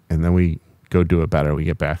 and then we go do it better. We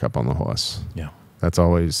get back up on the horse. Yeah, that's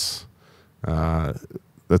always that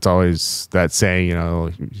saying. You know,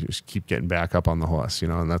 you just keep getting back up on the horse. You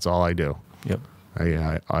know, and that's all I do. Yep.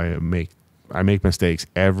 I make mistakes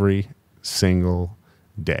every single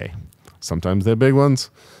day. Sometimes they're big ones,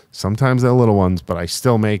 sometimes they're little ones, but I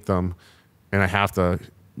still make them. And I have to,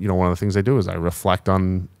 you know, one of the things I do is I reflect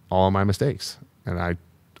on all of my mistakes, and I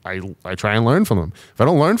try and learn from them. If I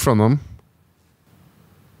don't learn from them,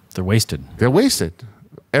 they're wasted. They're wasted.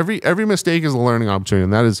 Every mistake is a learning opportunity,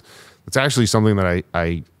 and that's actually something that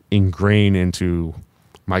I ingrain into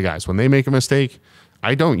my guys. When they make a mistake,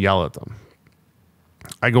 I don't yell at them.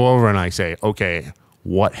 I go over and I say, okay,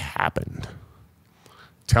 what happened?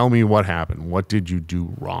 Tell me what happened. What did you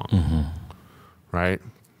do wrong? Right?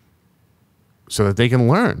 So that they can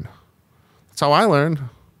learn. That's how I learned.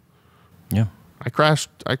 Yeah. I crashed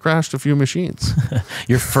a few machines.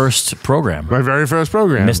 Your first program. My very first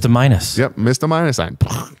program. Missed a minus. Yep, missed a minus sign.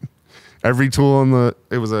 Every tool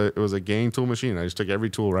it was a gang tool machine. I just took every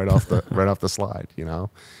tool right off the slide, you know.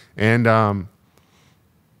 And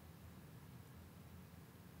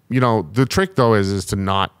you know, the trick though is to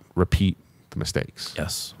not repeat the mistakes.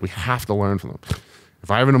 Yes. We have to learn from them.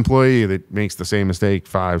 If I have an employee that makes the same mistake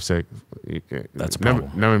 5, 6, that's a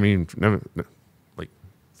problem. Never, like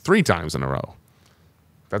 3 times in a row.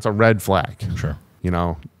 That's a red flag. Sure. You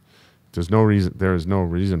know, there is no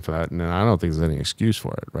reason for that. And I don't think there's any excuse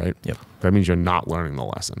for it, right? Yep. That means you're not learning the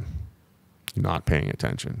lesson. You're not paying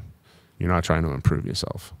attention. You're not trying to improve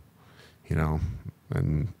yourself, you know,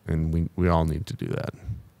 and we all need to do that.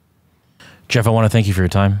 Jeff, I want to thank you for your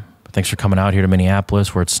time. Thanks for coming out here to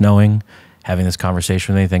Minneapolis where it's snowing, having this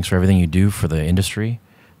conversation with me. Thanks for everything you do for the industry.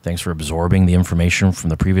 Thanks for absorbing the information from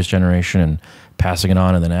the previous generation and passing it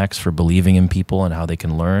on to the next, for believing in people and how they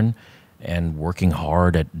can learn, and working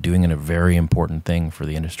hard at doing a very important thing for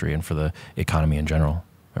the industry and for the economy in general.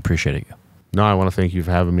 I appreciate it. No, I want to thank you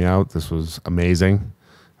for having me out. This was amazing.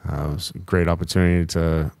 It was a great opportunity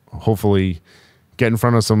to hopefully get in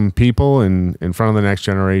front of some people and in front of the next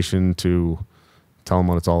generation to tell them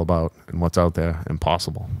what it's all about and what's out there and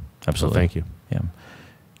possible. Absolutely. So thank you. Yeah.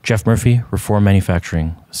 Jeff Murphy, Reform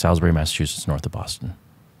Manufacturing, Salisbury, Massachusetts, north of Boston.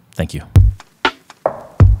 Thank you.